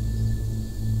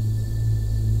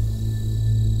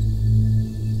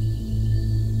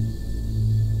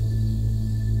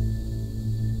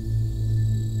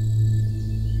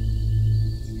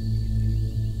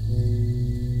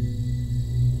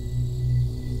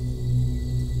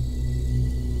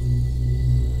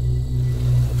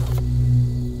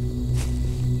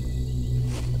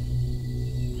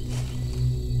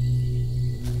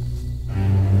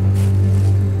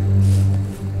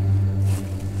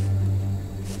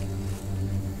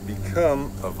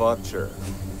 Become a watcher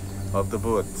of the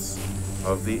woods,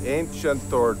 of the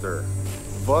ancient order.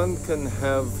 One can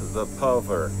have the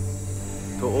power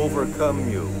to overcome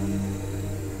you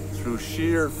through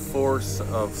sheer force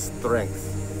of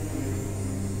strength.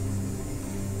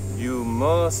 You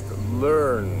must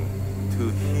learn to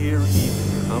hear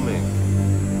it coming.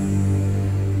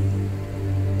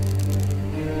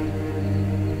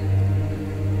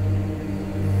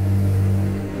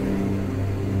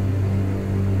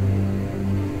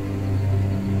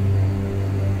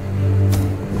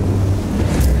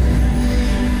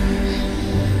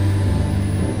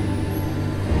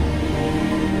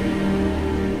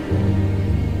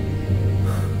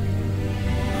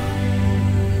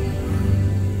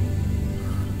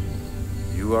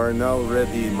 You are now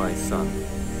ready, my son.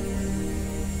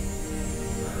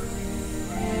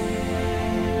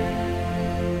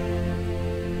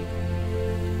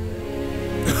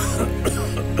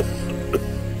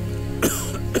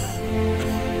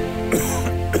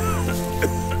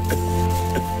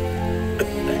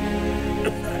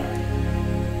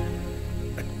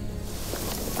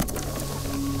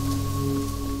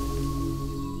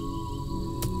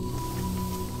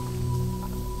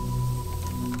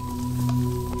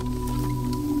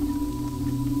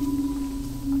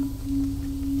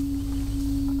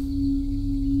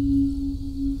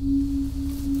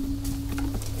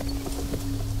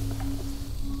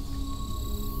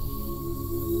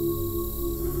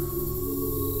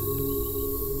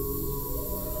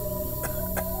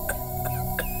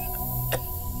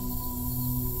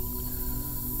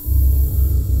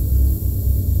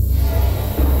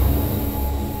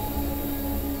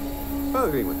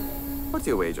 Greenwood, what's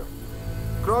your wager?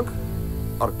 Grog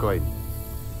or coin?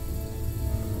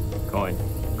 Coin.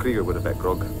 Krieger would have bet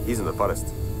Grog. He's in the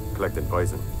forest, collecting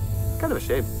poison. Kind of a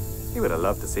shame. He would have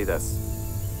loved to see this.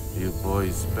 You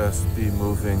boys best be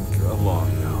moving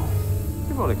along now.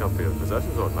 You've only come for your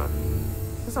possessions, old man.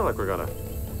 It's not like we're gonna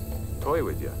toy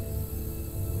with you.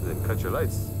 And then cut your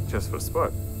lights, just for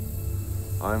sport.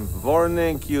 I'm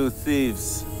warning you,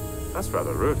 thieves. That's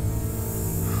rather rude.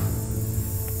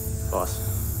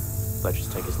 Boss, let's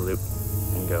just take his loot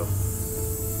and go.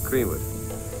 Greenwood,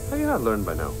 have you not learned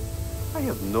by now? I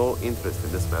have no interest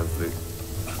in this man's loot.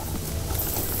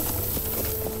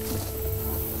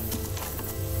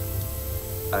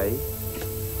 I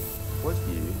want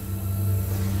you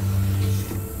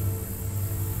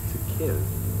to kill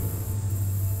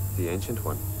the Ancient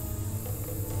One.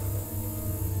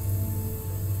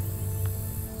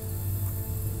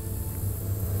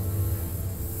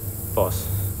 Boss,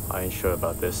 I ain't sure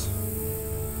about this.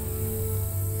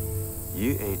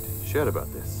 You ain't sure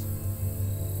about this?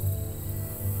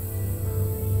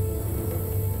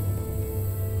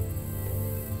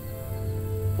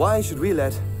 Why should we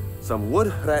let some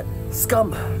wood rat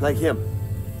scum like him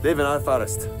live in our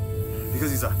forest?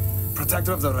 Because he's a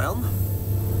protector of the realm?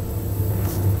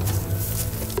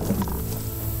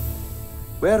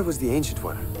 Where was the Ancient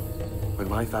One when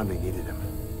my family needed him?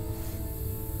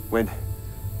 When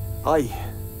I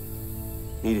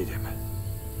needed him?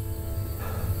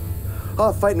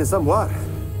 All fighting in some war.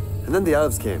 And then the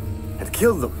elves came and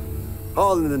killed them,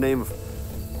 all in the name of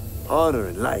honor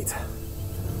and light.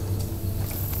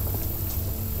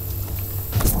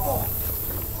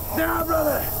 Now,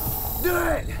 brother! Do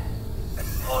it!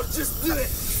 Oh, just do it!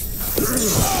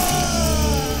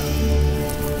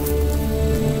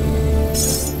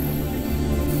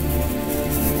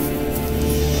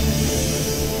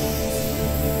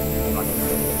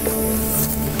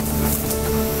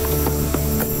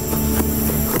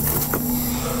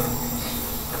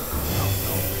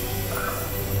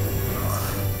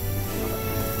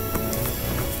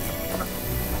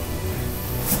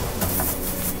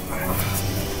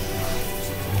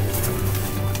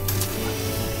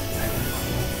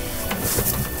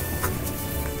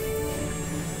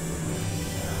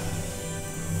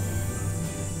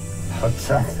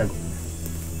 Track them.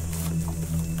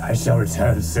 I shall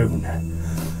return soon.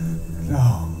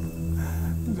 No.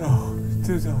 No,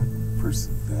 do not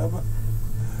pursue them.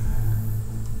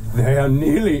 They are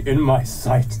nearly in my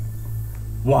sight.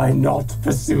 Why not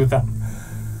pursue them?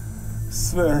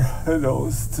 Swear an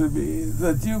oath to me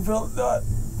that you will not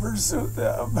pursue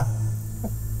them.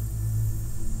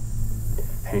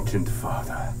 Ancient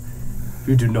Father,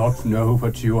 you do not know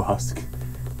what you ask.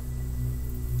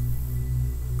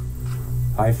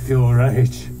 I feel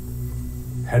rage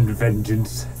and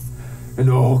vengeance and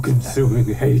all-consuming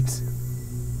hate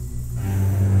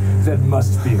that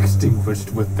must be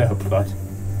extinguished with their blood.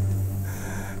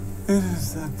 It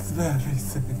is that very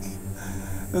thing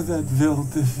that will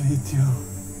defeat you.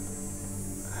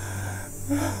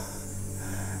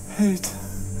 Hate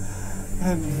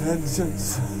and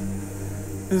vengeance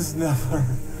is never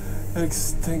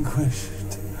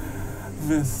extinguished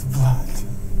with blood,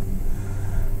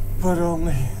 but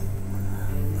only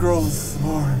grows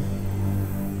more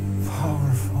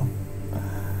powerful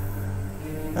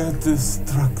and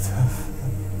destructive.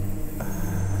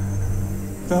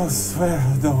 Now swear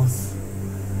an oath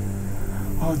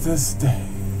on this day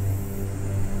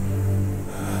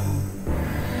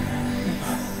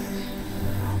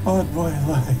on my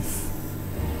life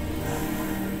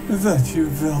that you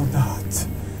will not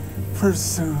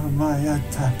pursue my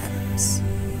attackers.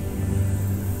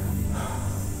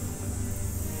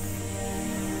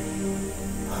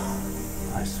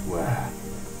 I swear.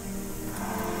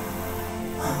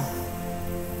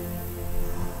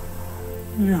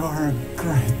 You are a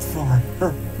great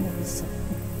warrior, my son.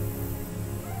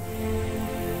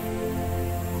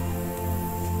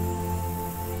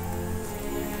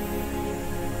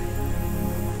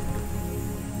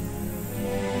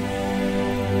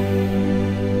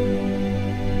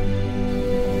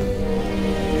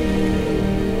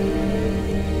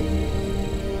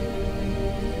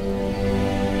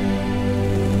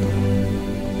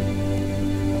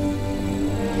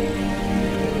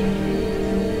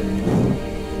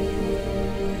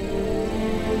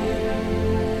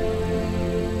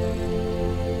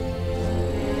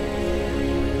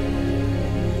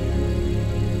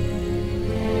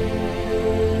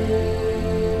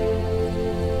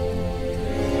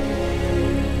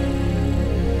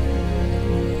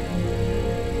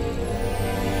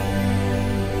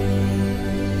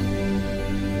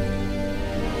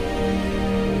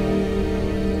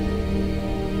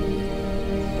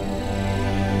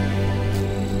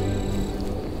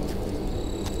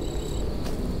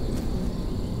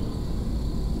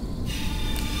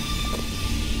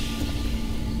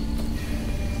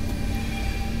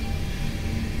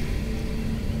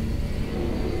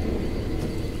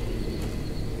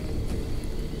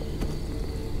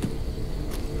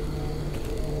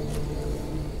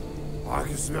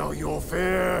 smell your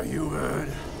fear,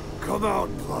 human. Come out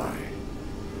and play.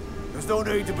 There's no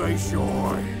need to be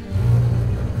shy.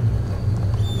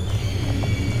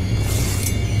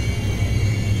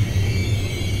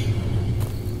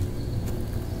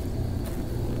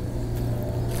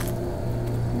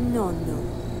 No.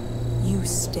 You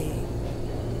stay.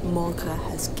 Morgra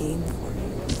has game for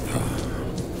you.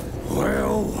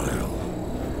 Well.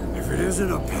 If it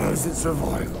isn't a peasant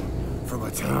survivor from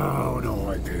a town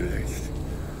I pillaged.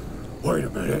 Wait a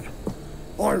minute.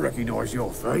 I recognize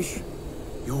your face.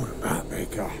 You're the map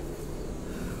maker.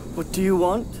 What do you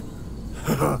want?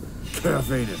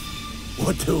 Carefina,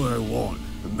 what do I want?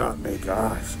 The map maker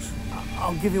asks.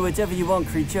 I'll give you whatever you want,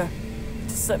 creature.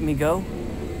 Just let me go.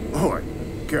 Alright,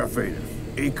 Carefina.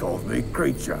 He called me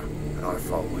creature, and I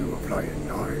thought we were playing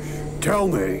nice. Tell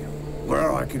me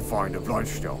where I can find the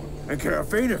Bloodstone. And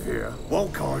Carafina here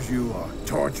won't cause you a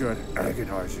tortured,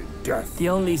 agonizing death. The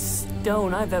only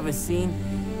stone I've ever seen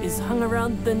is hung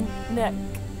around the neck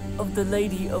of the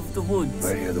Lady of the Woods.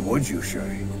 Lady of the Woods, you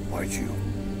say? Might you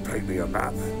paint me a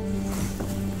map?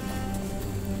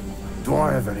 Do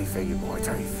I have anything in my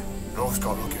teeth? North's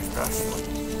got to look his best.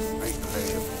 Make the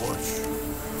Lady of the Woods.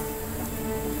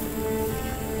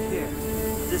 Here,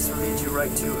 this will lead you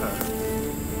right to her.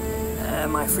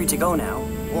 Am I free to go now?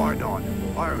 Why not?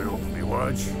 I haven't opened my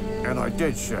words, and I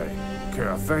did say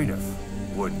Carafina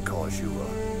wouldn't cause you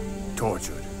a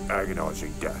tortured,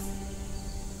 agonizing death.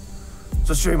 It's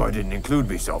a shame I didn't include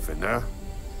myself in there.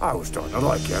 I was starting to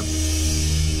like him.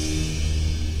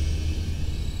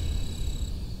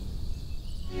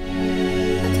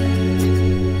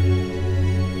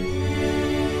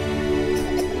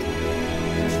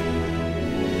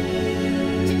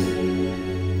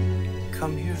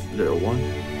 Come here, little one.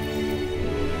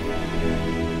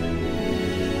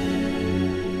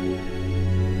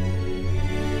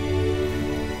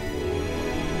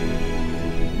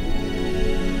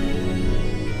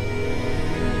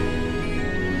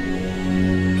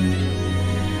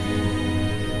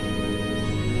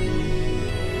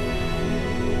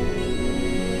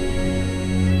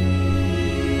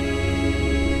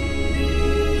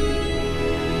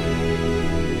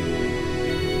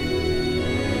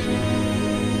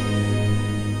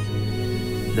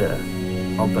 There,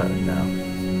 I'll bet it now.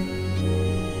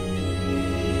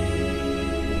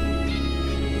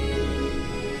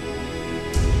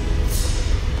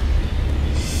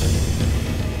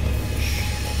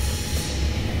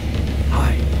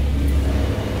 Hi.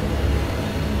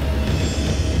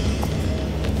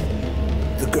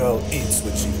 The girl eats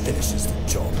when she finishes the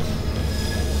job.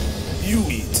 You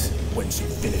eat when she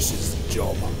finishes the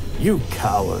job. You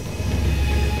coward.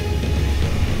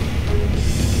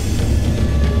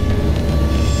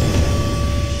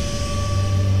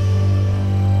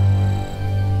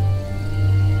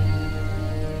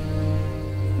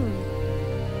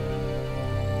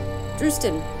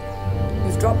 Drustan,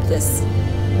 you've dropped this.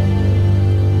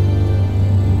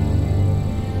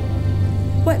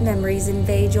 What memories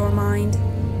invade your mind?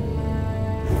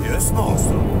 Yes,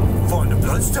 master. Find the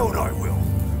Bloodstone, I will.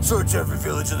 Search every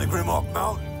village in the Grimlock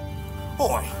Mountain.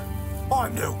 Oi,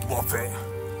 I'm no muppet.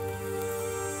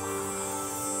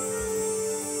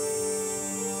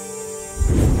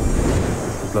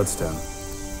 The Bloodstone.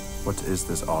 What is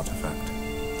this artifact?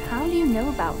 How do you know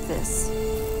about this?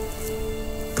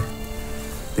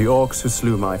 The orcs who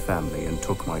slew my family and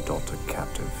took my daughter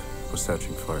captive were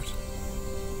searching for it.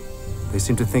 They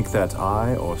seem to think that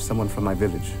I, or someone from my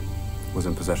village, was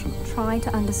in possession. Try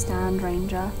to understand,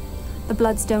 Ranger. The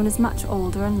Bloodstone is much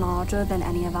older and larger than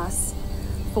any of us.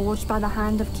 Forged by the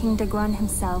hand of King Degrun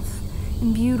himself,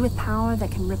 imbued with power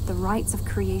that can rip the rights of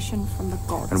creation from the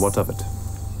gods. And what of it?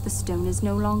 The stone is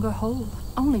no longer whole.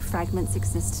 Only fragments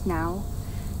exist now.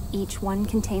 Each one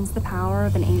contains the power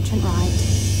of an ancient rite,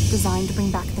 designed to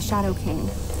bring back the Shadow King.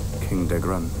 King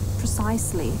Degrun.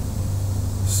 Precisely.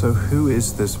 So who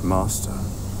is this master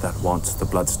that wants the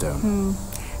Bloodstone?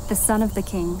 The son of the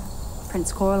king,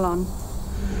 Prince Corellon.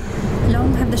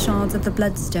 Long have the shards of the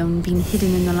Bloodstone been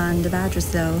hidden in the land of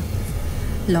Adrasil.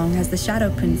 Long has the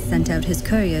Shadow Prince sent out his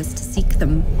couriers to seek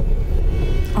them.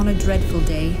 On a dreadful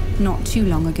day, not too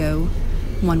long ago,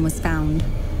 one was found,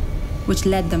 which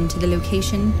led them to the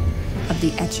location of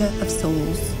the Etcher of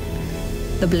Souls,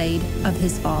 the blade of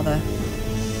his father.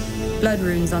 Blood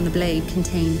runes on the blade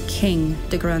contain King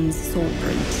Degrun's sword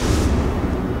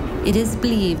brooch. It is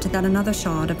believed that another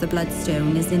shard of the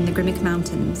Bloodstone is in the Grimmick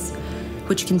Mountains,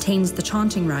 which contains the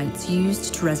chanting rites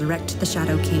used to resurrect the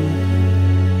Shadow King.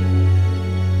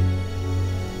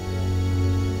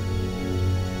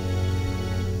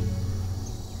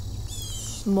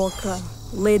 Morgra,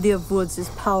 Lady of Woods is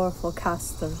powerful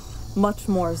caster. Much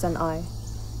more than I.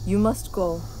 You must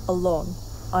go alone.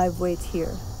 I wait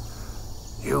here.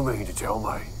 You mean to tell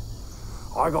me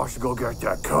I got to go get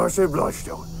that cursed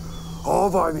Bloodstone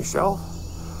all by myself?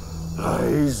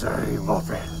 Lazy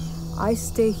muppet. I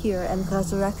stay here and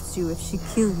resurrect you if she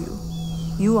kill you.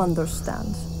 You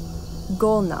understand.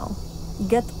 Go now.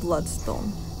 Get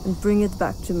Bloodstone and bring it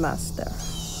back to Master.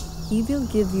 He will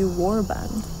give you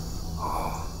warband.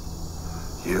 Oh,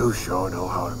 you sure know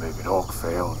how to make an orc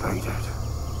fail, ain't it?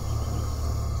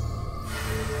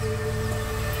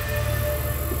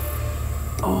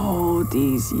 All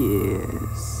these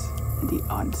years, the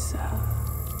answer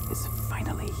is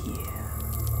finally here.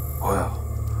 Well,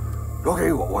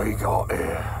 looky what we got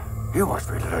here. You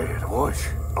must be the Lady of the Woods.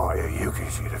 I hear you can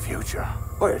see the future.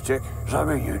 Wait, Chick, does that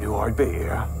mean you knew I'd be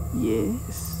here?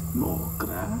 Yes,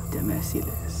 Mogra de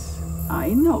Merciless.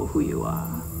 I know who you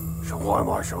are. So why am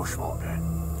I so smart then?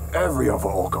 Every other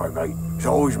orc I meet is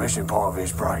always missing part of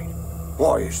his brain.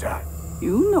 Why is that?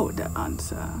 You know the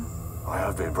answer. I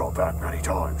have been brought back many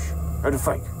times. And to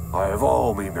think, I have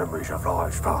all me memories of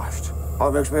lives past.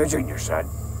 That makes me a genius, then.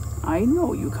 I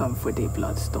know you come for the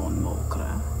Bloodstone,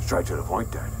 Mogra. Straight to the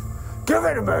point, then. Give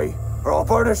it to me, or I'll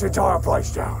burn this entire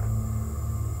place down.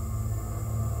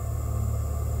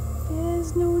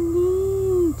 There's no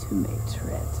need to make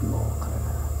threats, Mogra.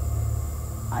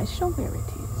 I show where it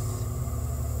is.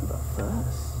 But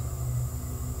first,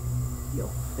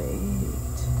 your fate.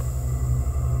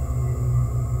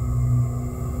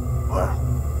 Well,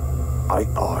 I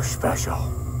are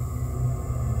special.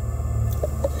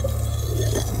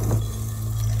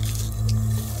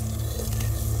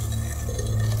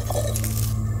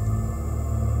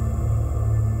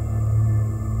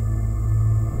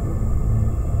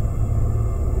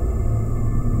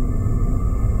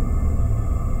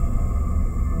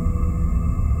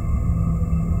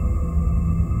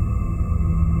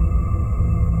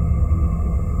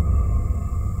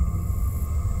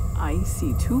 I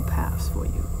see two paths for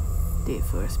you. The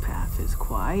first path is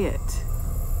quiet,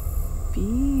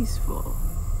 peaceful.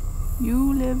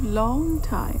 You live long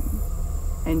time,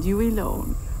 and you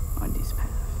alone on this path.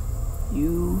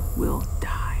 You will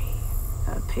die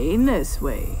a painless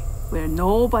way where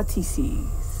nobody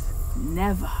sees,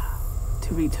 never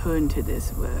to return to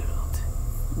this world.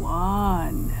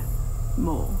 One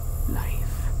more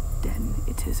life, then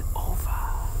it is over.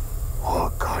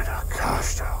 What kind of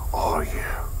caster are you?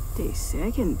 The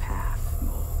second path,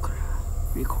 Mogra,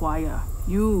 require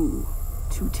you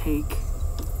to take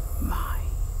my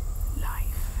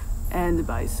life. And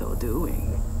by so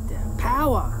doing, the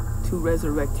power to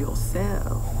resurrect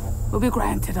yourself will be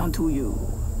granted unto you.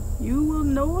 You will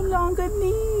no longer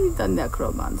need the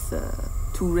necromancer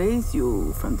to raise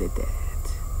you from the dead.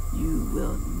 You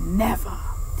will never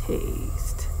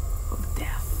taste of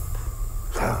death.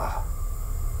 Never.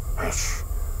 It's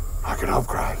like an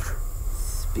upgrade.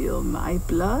 Spill my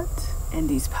blood, and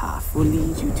this path will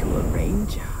lead you to a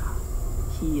ranger.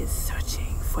 He is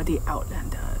searching for the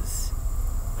Outlanders.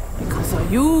 Because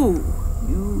of you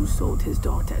sold his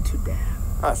daughter to them.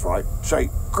 That's right. See,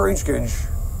 greenskins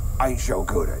ain't so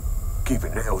good at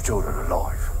keeping little children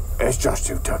alive. It's just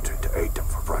too tempting to eat them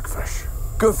for breakfast.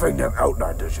 Good thing them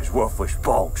Outlanders is worthless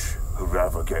bogs who'd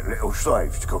rather get little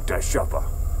slaves to cook their supper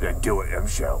than do it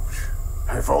themselves.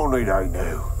 If only they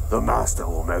knew, the master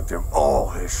will make them all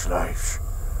his slaves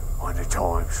when the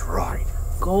time's right.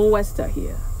 Go west of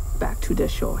here, back to the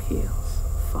shore hills.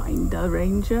 Find the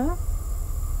ranger,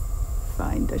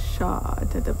 find the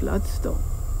shard of the Bloodstone.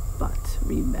 But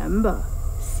remember,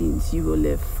 since you will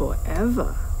live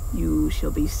forever, you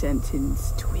shall be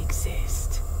sentenced to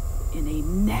exist in a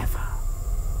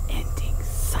never-ending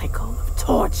cycle of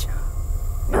torture.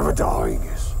 Never dying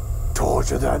is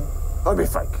torture then? Let me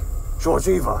think. So it's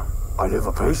either I live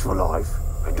a peaceful life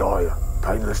and die a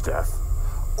painless death,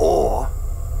 or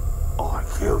I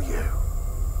kill you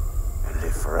and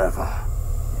live forever.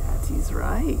 That is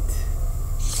right.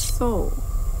 So,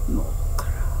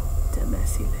 Mogra, the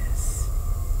merciless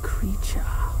creature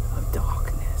of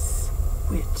darkness,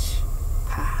 which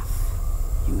path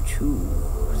you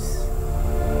choose?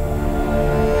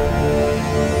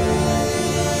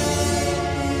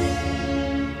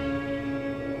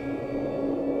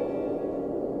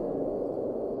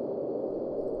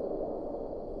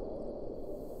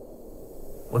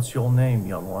 What's your name,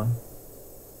 young one?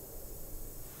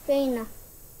 Reyna.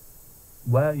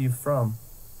 Where are you from?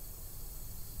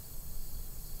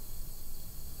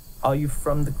 Are you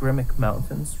from the Grimmick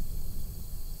Mountains?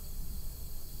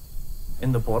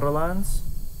 In the Borderlands?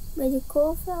 By the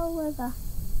Corfell River.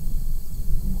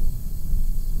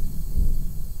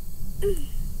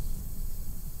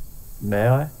 May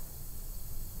I?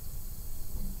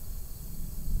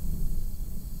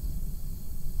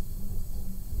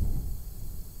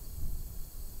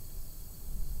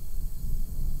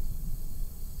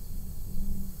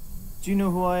 Do you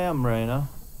know who I am, Raina?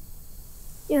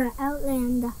 You're an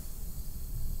outlander.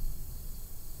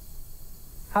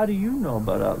 How do you know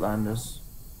about Outlanders?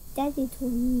 Daddy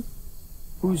told me.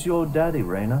 Who's your daddy,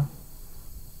 Raina?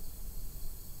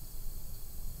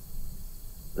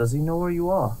 Does he know where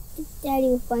you are? If Daddy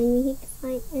will find me, he can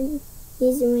find any.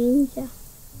 He's a ranger.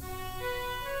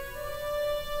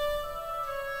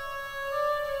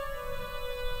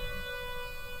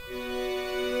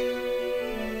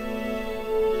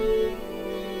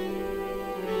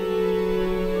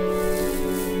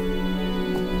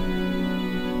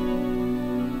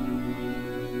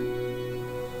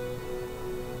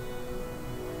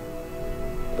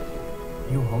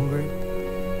 You hungry?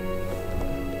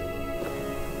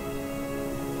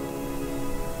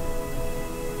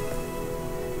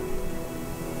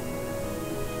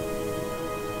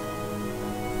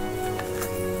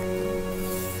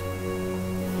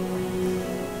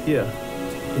 Here,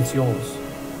 it's yours.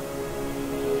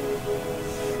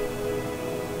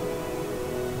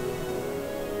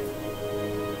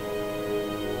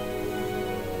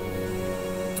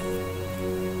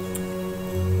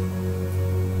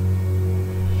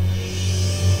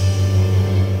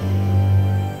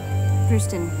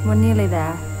 Drustan, we're nearly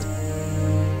there.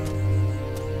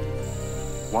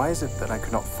 Why is it that I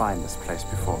could not find this place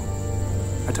before?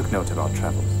 I took note of our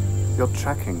travels. Your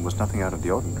tracking was nothing out of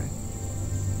the ordinary.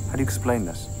 How do you explain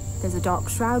this? There's a dark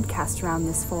shroud cast around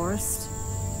this forest.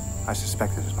 I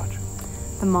suspected as much.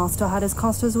 The Master had his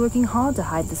costers working hard to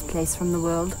hide this place from the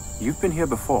world. You've been here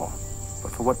before,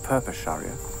 but for what purpose,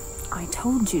 Sharia? I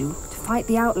told you, to fight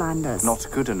the Outlanders. Not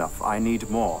good enough. I need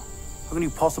more. How can you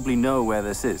possibly know where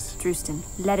this is? Drustan,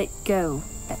 let it go.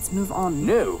 Let's move on.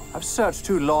 No! I've searched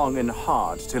too long and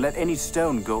hard to let any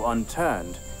stone go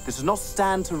unturned. This does not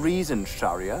stand to reason,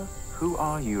 Sharia. Who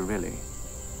are you, really?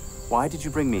 Why did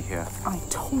you bring me here? I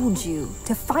told you,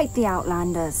 to fight the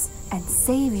Outlanders and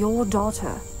save your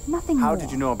daughter. Nothing more. How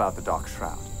did you know about the Dark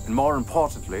Shroud? And more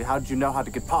importantly, how did you know how to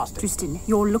get past it? Drustan,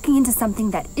 you're looking into something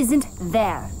that isn't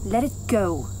there. Let it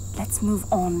go. Let's move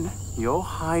on. You're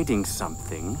hiding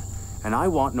something, and I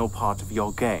want no part of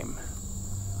your game.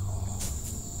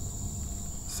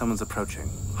 Someone's approaching.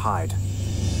 Hide.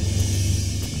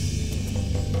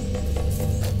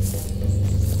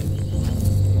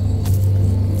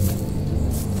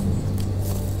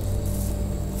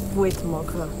 Wait,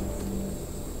 Mogra.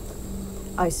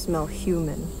 I smell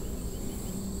human.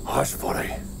 Hush,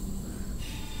 buddy.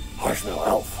 I smell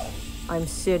elf. I'm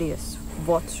serious.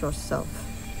 Watch yourself.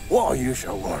 What are you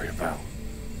so worried about?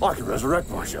 I can resurrect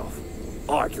myself.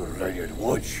 I killed a lady in the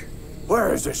woods.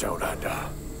 Where is this Outlander?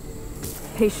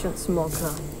 Patience,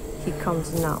 Mogra. He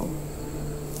comes now.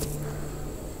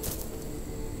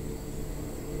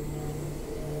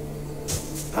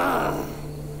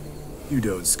 You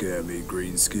don't scare me,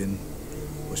 Greenskin.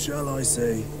 Or shall I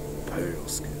say,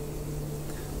 Paleskin.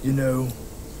 You know,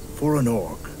 for an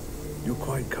orc, you're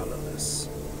quite colorless.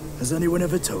 Has anyone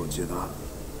ever told you that?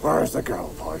 Where's the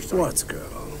girl, Bloodstone? What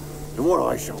girl? The one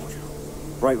I showed you,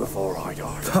 right before I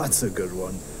died. That's a good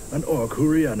one. An orc who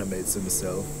reanimates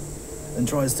himself and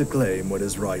tries to claim what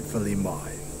is rightfully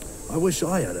mine. I wish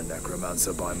I had a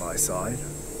necromancer by my side.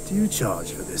 Do you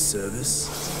charge for this service?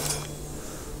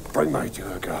 Bring me to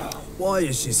her girl. Why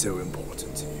is she so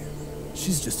important to you?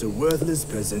 She's just a worthless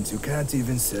peasant who can't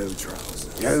even sew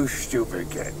trousers. You stupid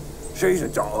kid. She's the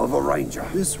daughter of a ranger.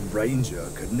 This ranger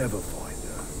could never find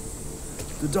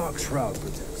her. The Dark Shroud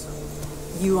protects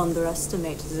her. You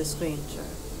underestimate this ranger.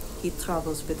 He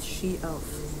travels with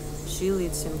she-elf. She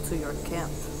leads him to your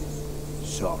camp.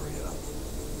 Sharia.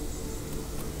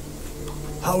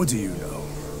 How do you know?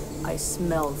 I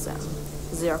smell them.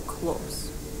 They're close.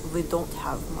 We don't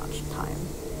have much time.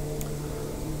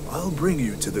 I'll bring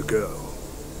you to the girl.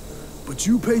 But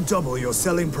you pay double your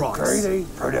selling price. Greedy,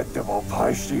 predictable,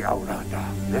 pasty Outlander.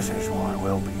 This is why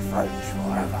we'll be friends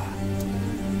forever.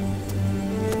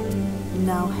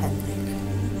 Now,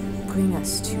 Henrik, bring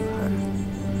us to her.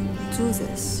 Do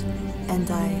this, and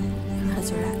I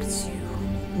resurrect you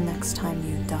next time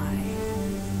you die.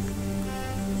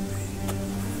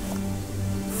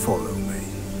 Follow me.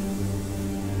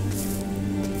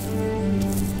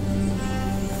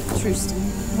 Drustan,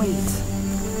 wait.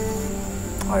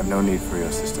 I have no need for your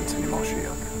assistance anymore,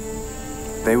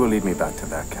 Shiok. They will lead me back to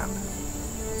their camp.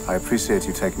 I appreciate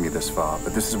you taking me this far,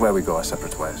 but this is where we go our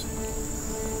separate ways.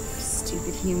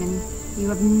 Stupid human. You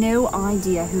have no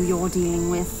idea who you're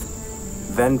dealing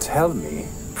with. Then tell me,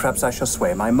 perhaps I shall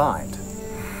sway my mind.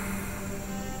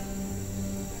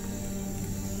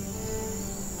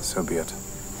 So be it.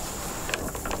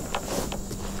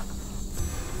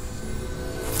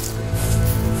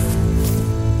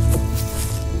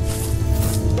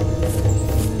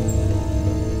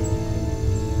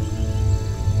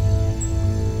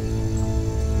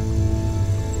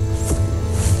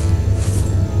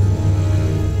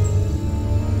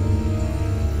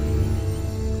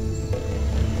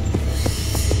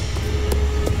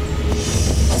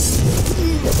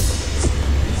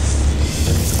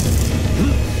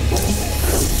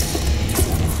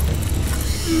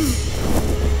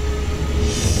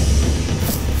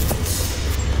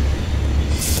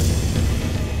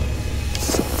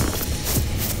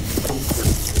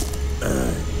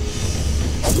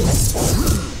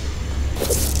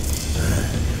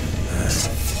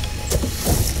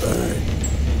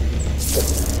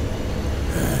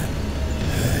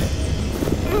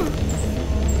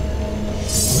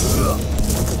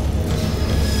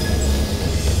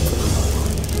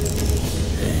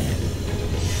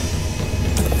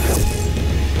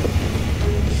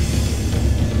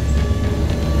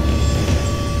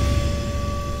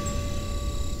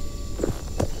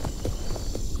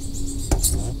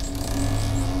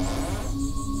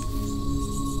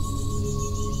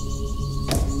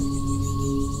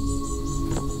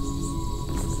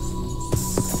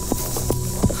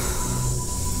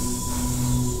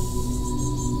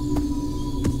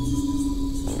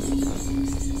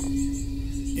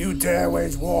 dare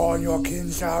wage war on your kin,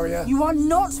 Sharia? You are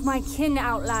not my kin,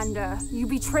 Outlander. You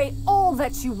betray all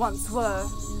that you once were.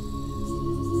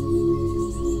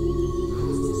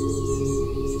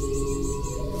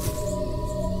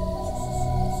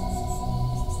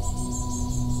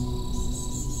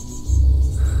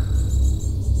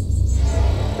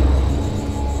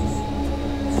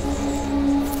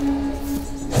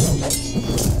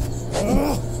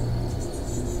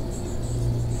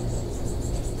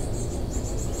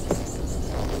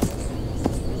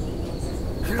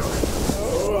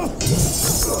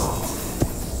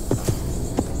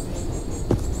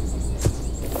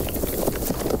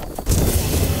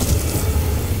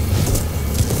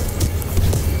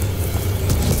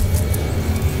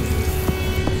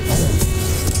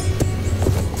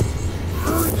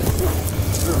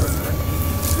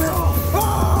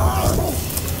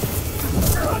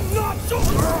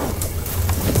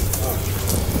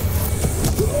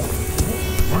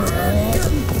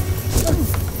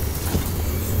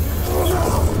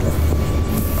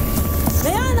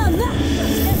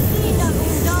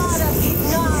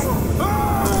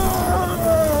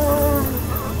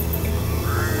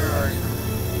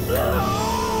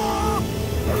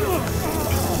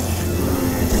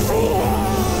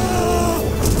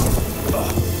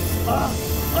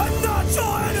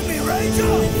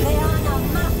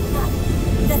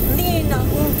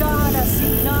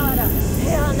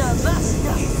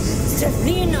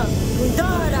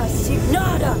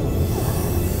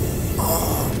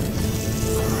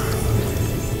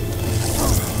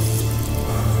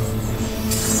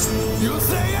 You'll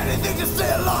say anything to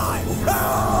stay alive!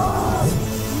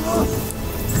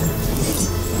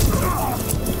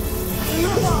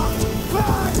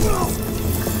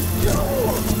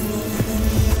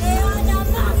 Eana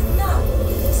magna,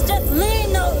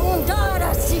 stetlina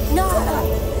undara signara.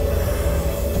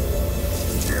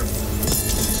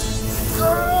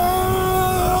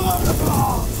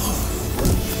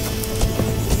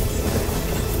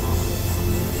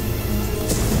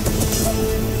 Eana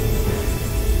magna,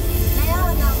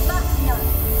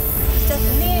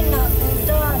 stetlina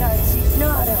undara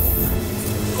signara.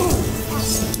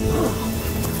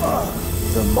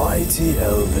 The mighty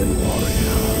elven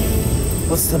warrior.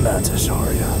 What's the matter,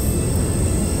 Sharia?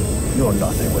 You're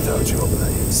nothing without your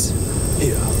blades.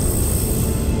 Here.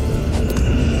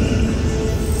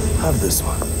 Have this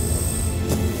one.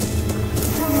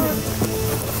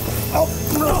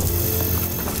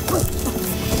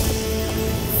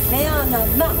 Eana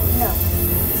magna,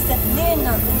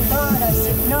 stetlina undara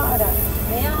signara.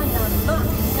 Eana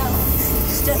magna,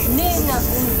 stetlina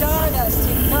undara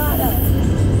signara.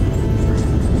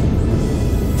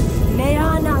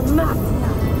 Neana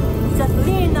magna,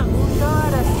 stetlina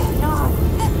undara signara.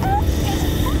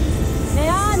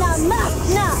 Neana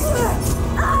magna.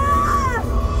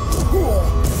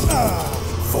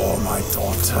 For my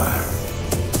daughter.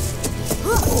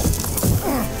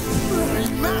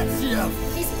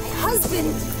 He's my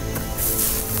husband.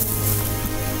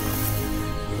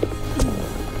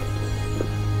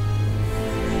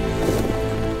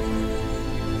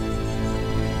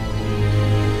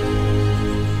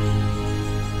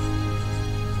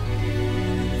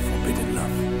 Forbidden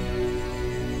love.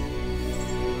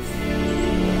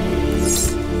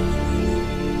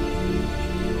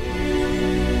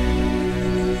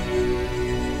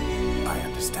 I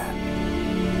understand.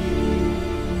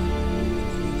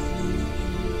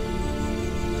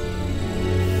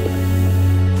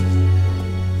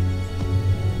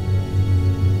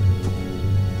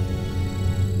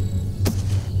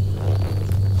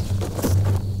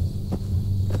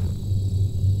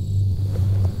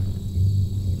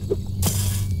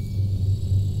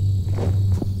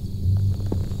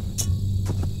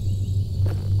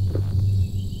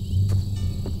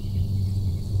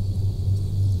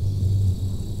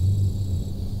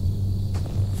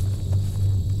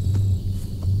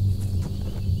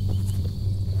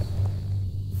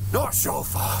 Not so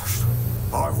fast.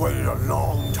 I've waited a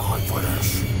long time for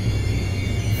this.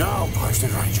 Now,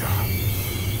 Posted Ranger,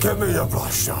 give me the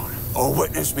Bloodstone, or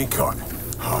witness me cut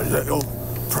a little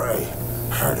prey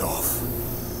head off.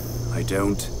 I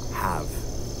don't have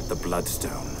the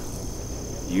Bloodstone.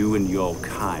 You and your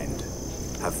kind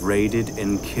have raided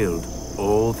and killed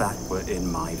all that were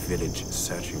in my village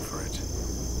searching for it.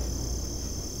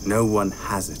 No one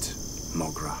has it,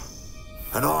 Mogra.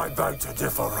 And I beg to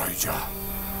differ, Ranger.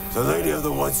 The Lady of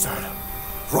the Woods said,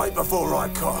 right before I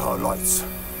cut her lights,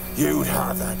 you'd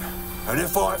have it. And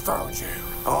if I found you,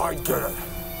 I'd get it.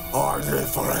 I'd live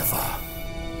forever.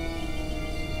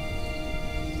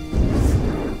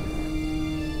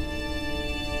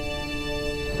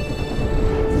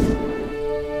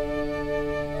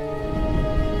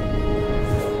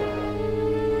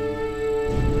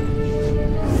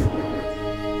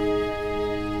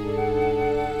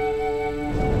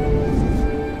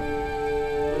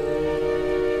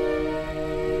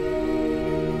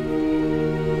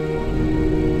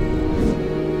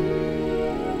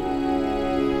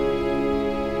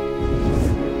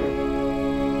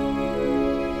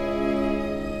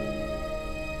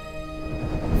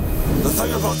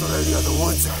 about the Lady of the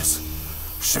Woods is,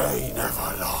 she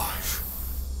never lies.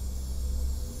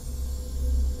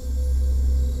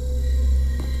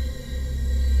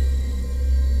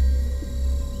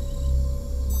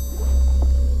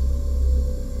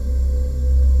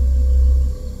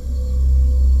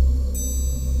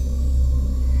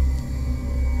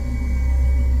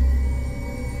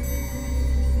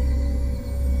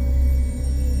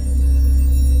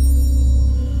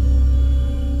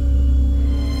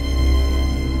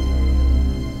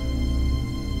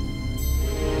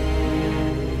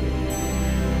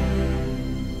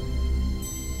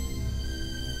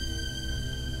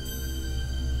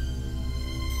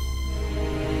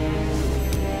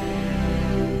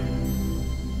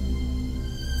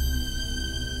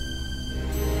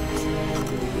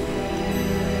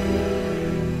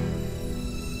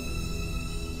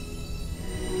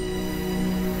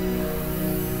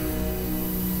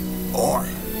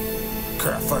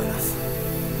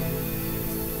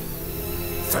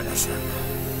 Finish him.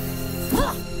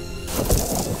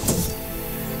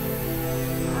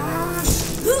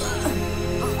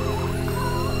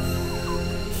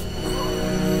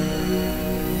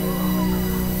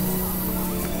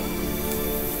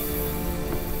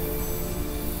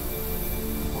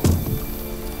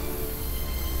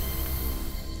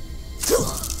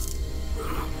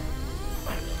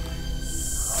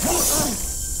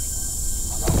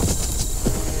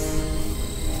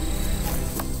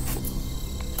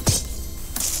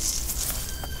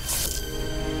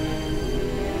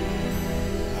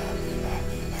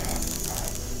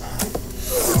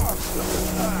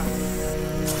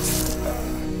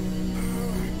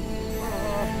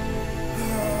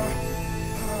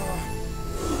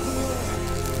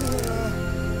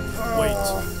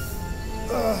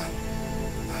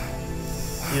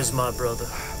 He's my brother.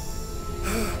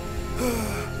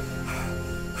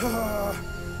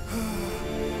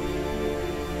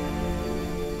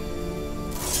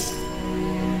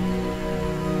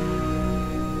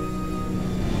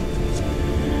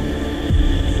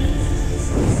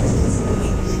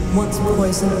 Once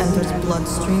poison enters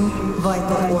bloodstream,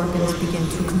 vital organs begin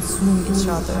to consume each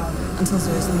other until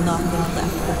there is nothing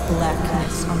left but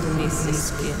blackness underneath the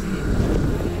skin.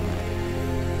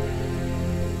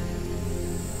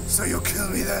 So you'll kill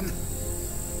me then?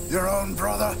 Your own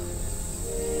brother?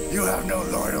 You have no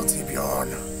loyalty, Bjorn.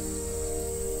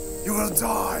 You will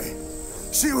die.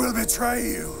 She will betray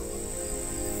you.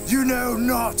 You know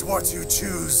not what you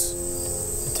choose.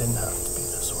 It didn't have to be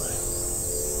this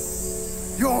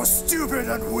way. You're stupid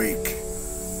and weak.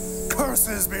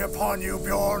 Curses be upon you,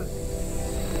 Bjorn.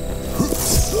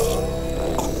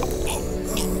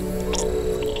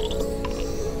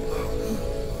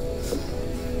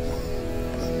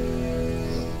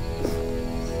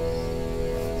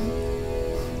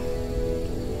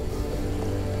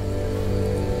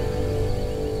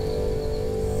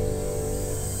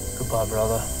 Goodbye,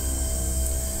 brother.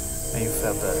 May you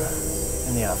fare better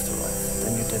in the afterlife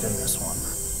than you did in this one.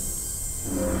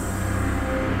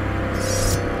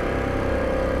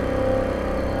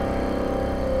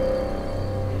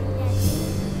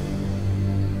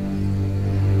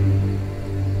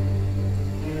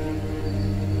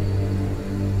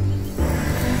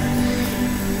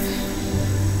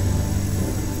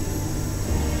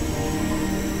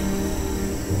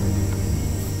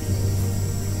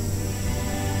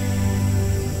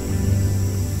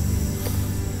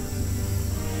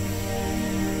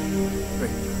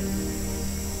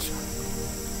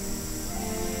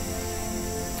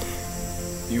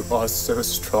 You are so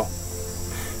strong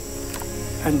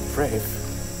and brave.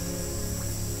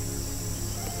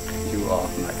 You are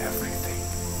my everything.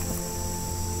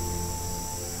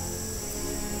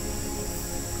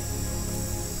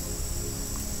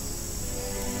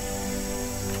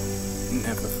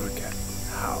 Never forget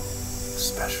how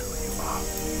special you are.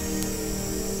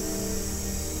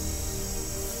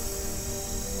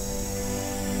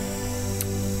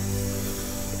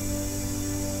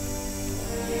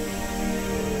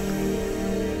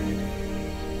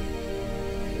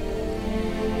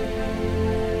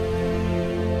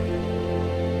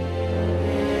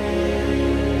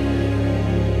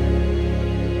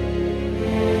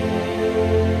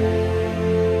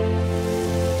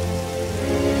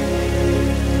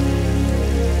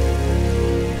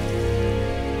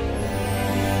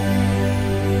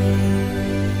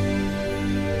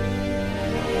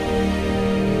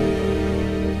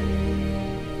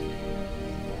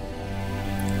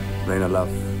 Lena, love,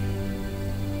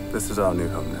 this is our new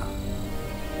home now.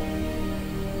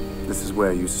 This is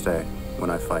where you stay when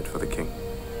I fight for the king.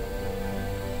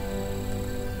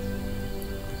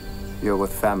 You're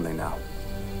with family now.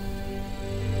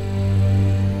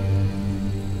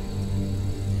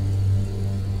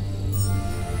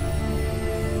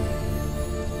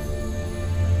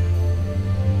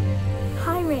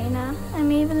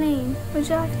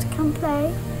 Lumberjack can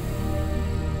play.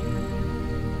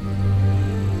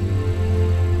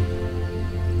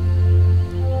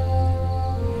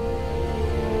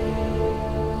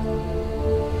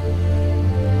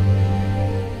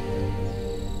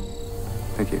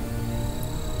 Thank you.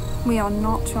 We are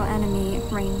not your enemy,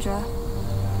 Ranger.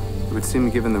 It would seem,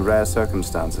 given the rare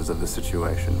circumstances of the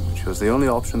situation, which was the only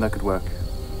option that could work.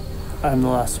 I'm the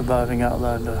last surviving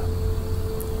Outlander.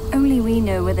 Only we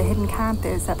know where the hidden camp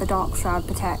is that the Dark Shroud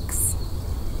protects.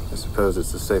 I suppose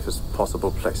it's the safest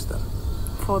possible place, then.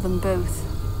 For them both.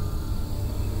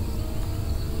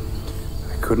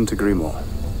 I couldn't agree more.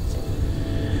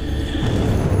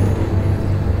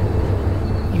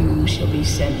 You shall be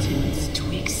sentenced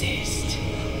to exist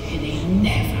in a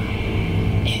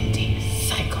never-ending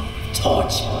cycle of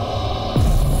torture.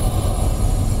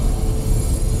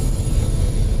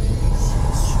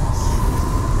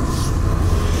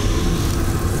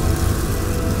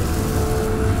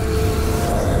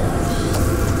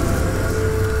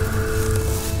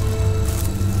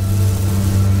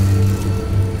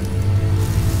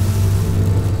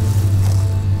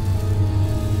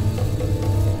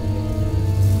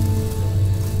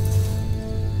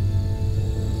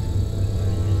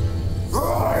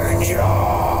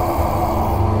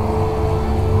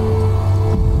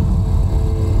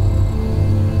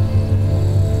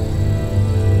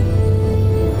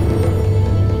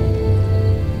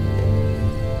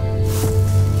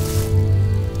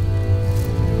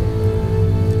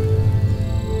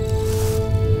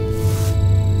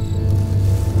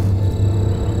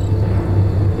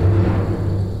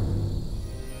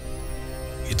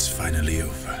 It's finally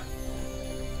over.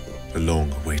 The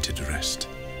long-awaited rest.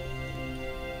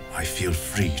 I feel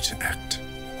free to act.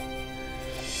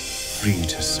 Free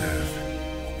to serve.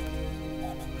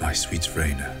 My sweet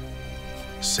Rhaena,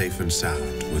 safe and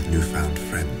sound with newfound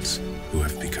friends who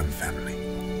have become family.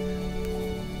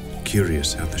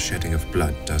 Curious how the shedding of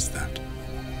blood does that.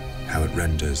 How it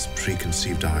renders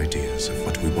preconceived ideas of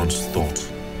what we once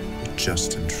thought were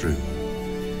just and true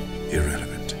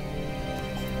irrelevant.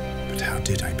 But how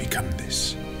did I become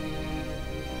this?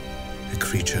 A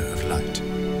creature of light?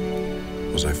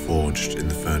 Was I forged in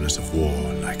the furnace of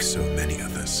war like so many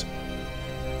others?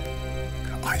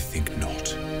 I think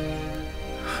not.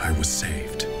 I was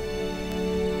saved.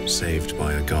 Saved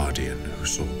by a guardian who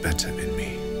saw better in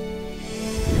me.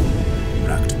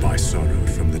 Racked by sorrow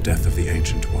from the death of the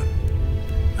Ancient One,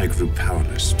 I grew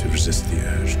powerless to resist the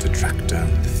urge to track down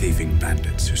the thieving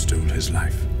bandits who stole his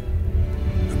life.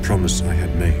 A promise I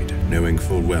had made, knowing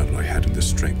full well I hadn't the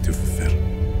strength to fulfill.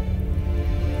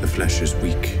 The flesh is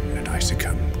weak, and I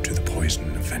succumb to the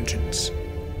poison of vengeance.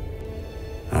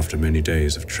 After many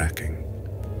days of tracking,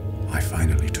 I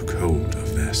finally took hold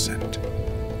of their scent.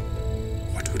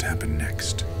 What would happen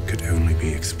next could only be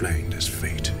explained as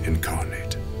fate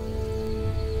incarnate.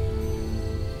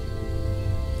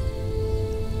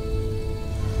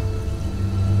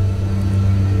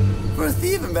 For a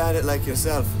thieving bandit like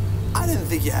yourself, I didn't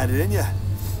think you had it in you.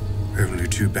 Only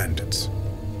 2 bandits.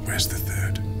 Where's the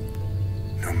third?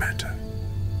 No matter.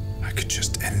 I could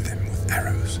just end them with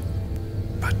arrows.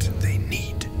 But they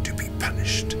need to be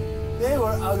punished. They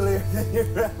were uglier than your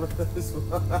grandmother's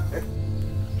wife.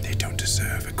 They don't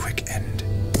deserve a quick end.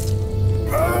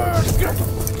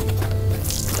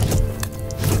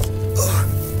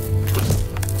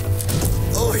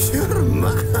 Oh, you're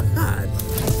mad.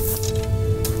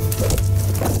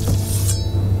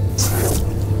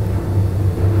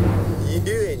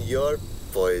 You and your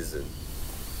poison.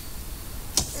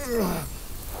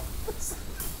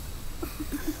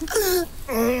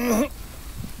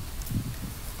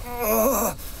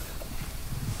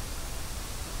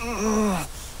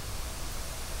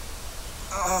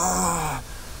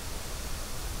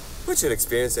 What you're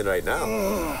experiencing right now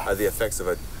are the effects of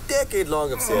a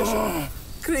decade-long obsession.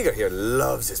 Krieger here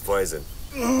loves his poison.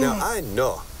 Now, I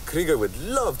know Krieger would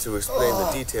love to explain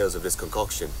the details of this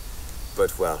concoction,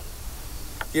 but, well,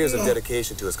 years of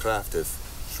dedication to his craft have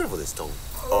shriveled his tongue.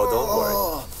 Oh, don't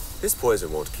worry. This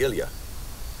poison won't kill you.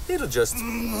 It'll just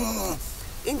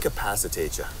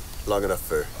incapacitate you long enough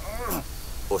for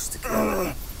us to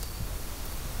kill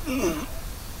you.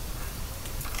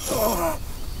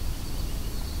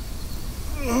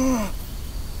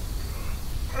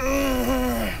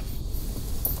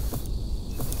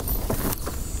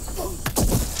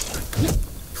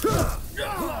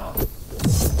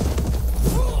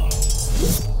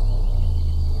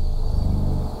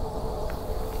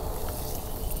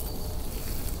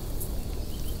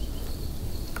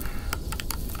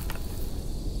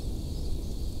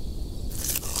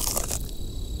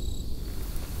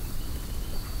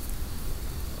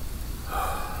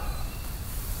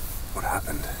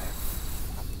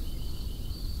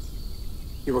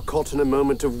 You were caught in a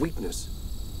moment of weakness.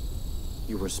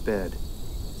 You were spared.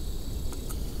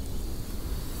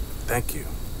 Thank you.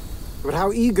 But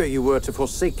how eager you were to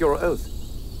forsake your oath.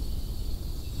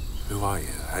 Who are you?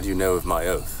 How do you know of my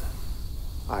oath?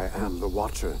 I am the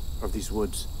Watcher of these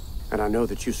woods, and I know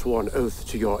that you swore an oath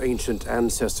to your ancient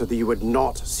ancestor that you would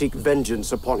not seek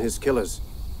vengeance upon his killers.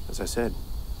 As I said,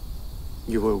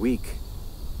 you were weak,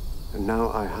 and now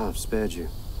I have spared you.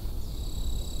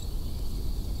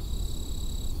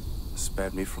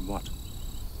 Spared me from what?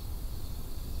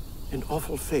 An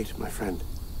awful fate, my friend.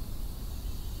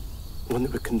 One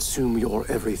that would consume your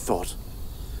every thought.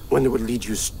 One that would lead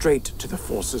you straight to the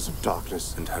forces of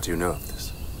darkness. And how do you know of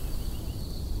this?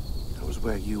 I was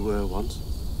where you were once.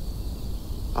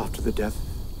 After the death.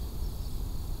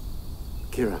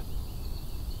 Kira.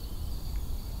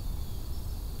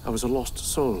 I was a lost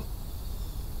soul.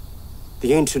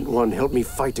 The Ancient One helped me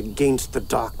fight against the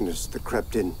darkness that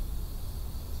crept in.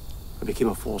 I became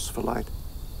a force for light.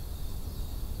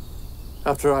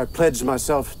 After I pledged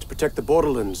myself to protect the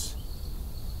borderlands,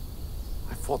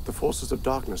 I fought the forces of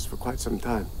darkness for quite some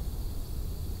time.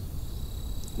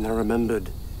 And I remembered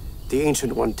the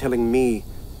Ancient One telling me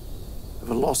of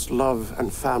a lost love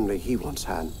and family he once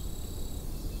had.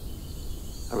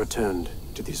 I returned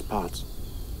to these parts.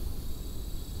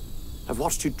 I've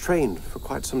watched you train for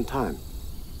quite some time.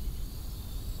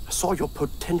 I saw your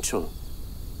potential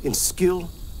in skill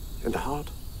and heart.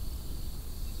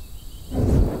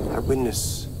 I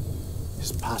witnessed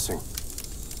his passing.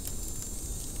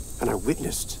 And I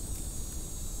witnessed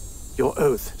your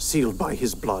oath sealed by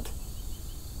his blood.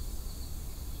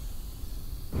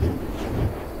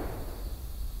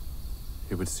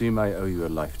 It would seem I owe you a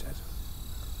life debt,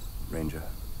 Ranger.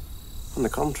 On the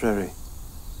contrary,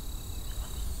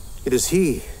 it is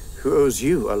he who owes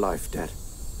you a life debt.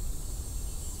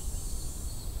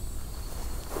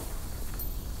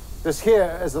 This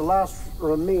here is the last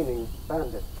remaining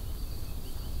bandit.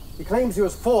 He claims he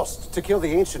was forced to kill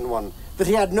the Ancient One, that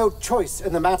he had no choice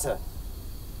in the matter.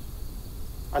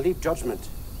 I leave judgment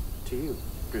to you,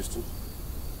 Drustan.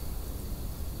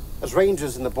 As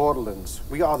rangers in the borderlands,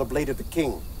 we are the blade of the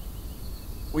king.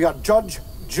 We are judge,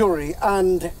 jury,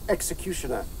 and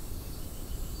executioner.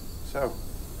 So,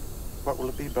 what will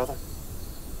it be, brother?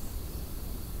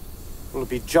 Will it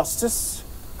be justice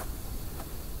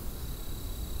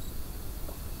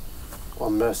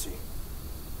or mercy?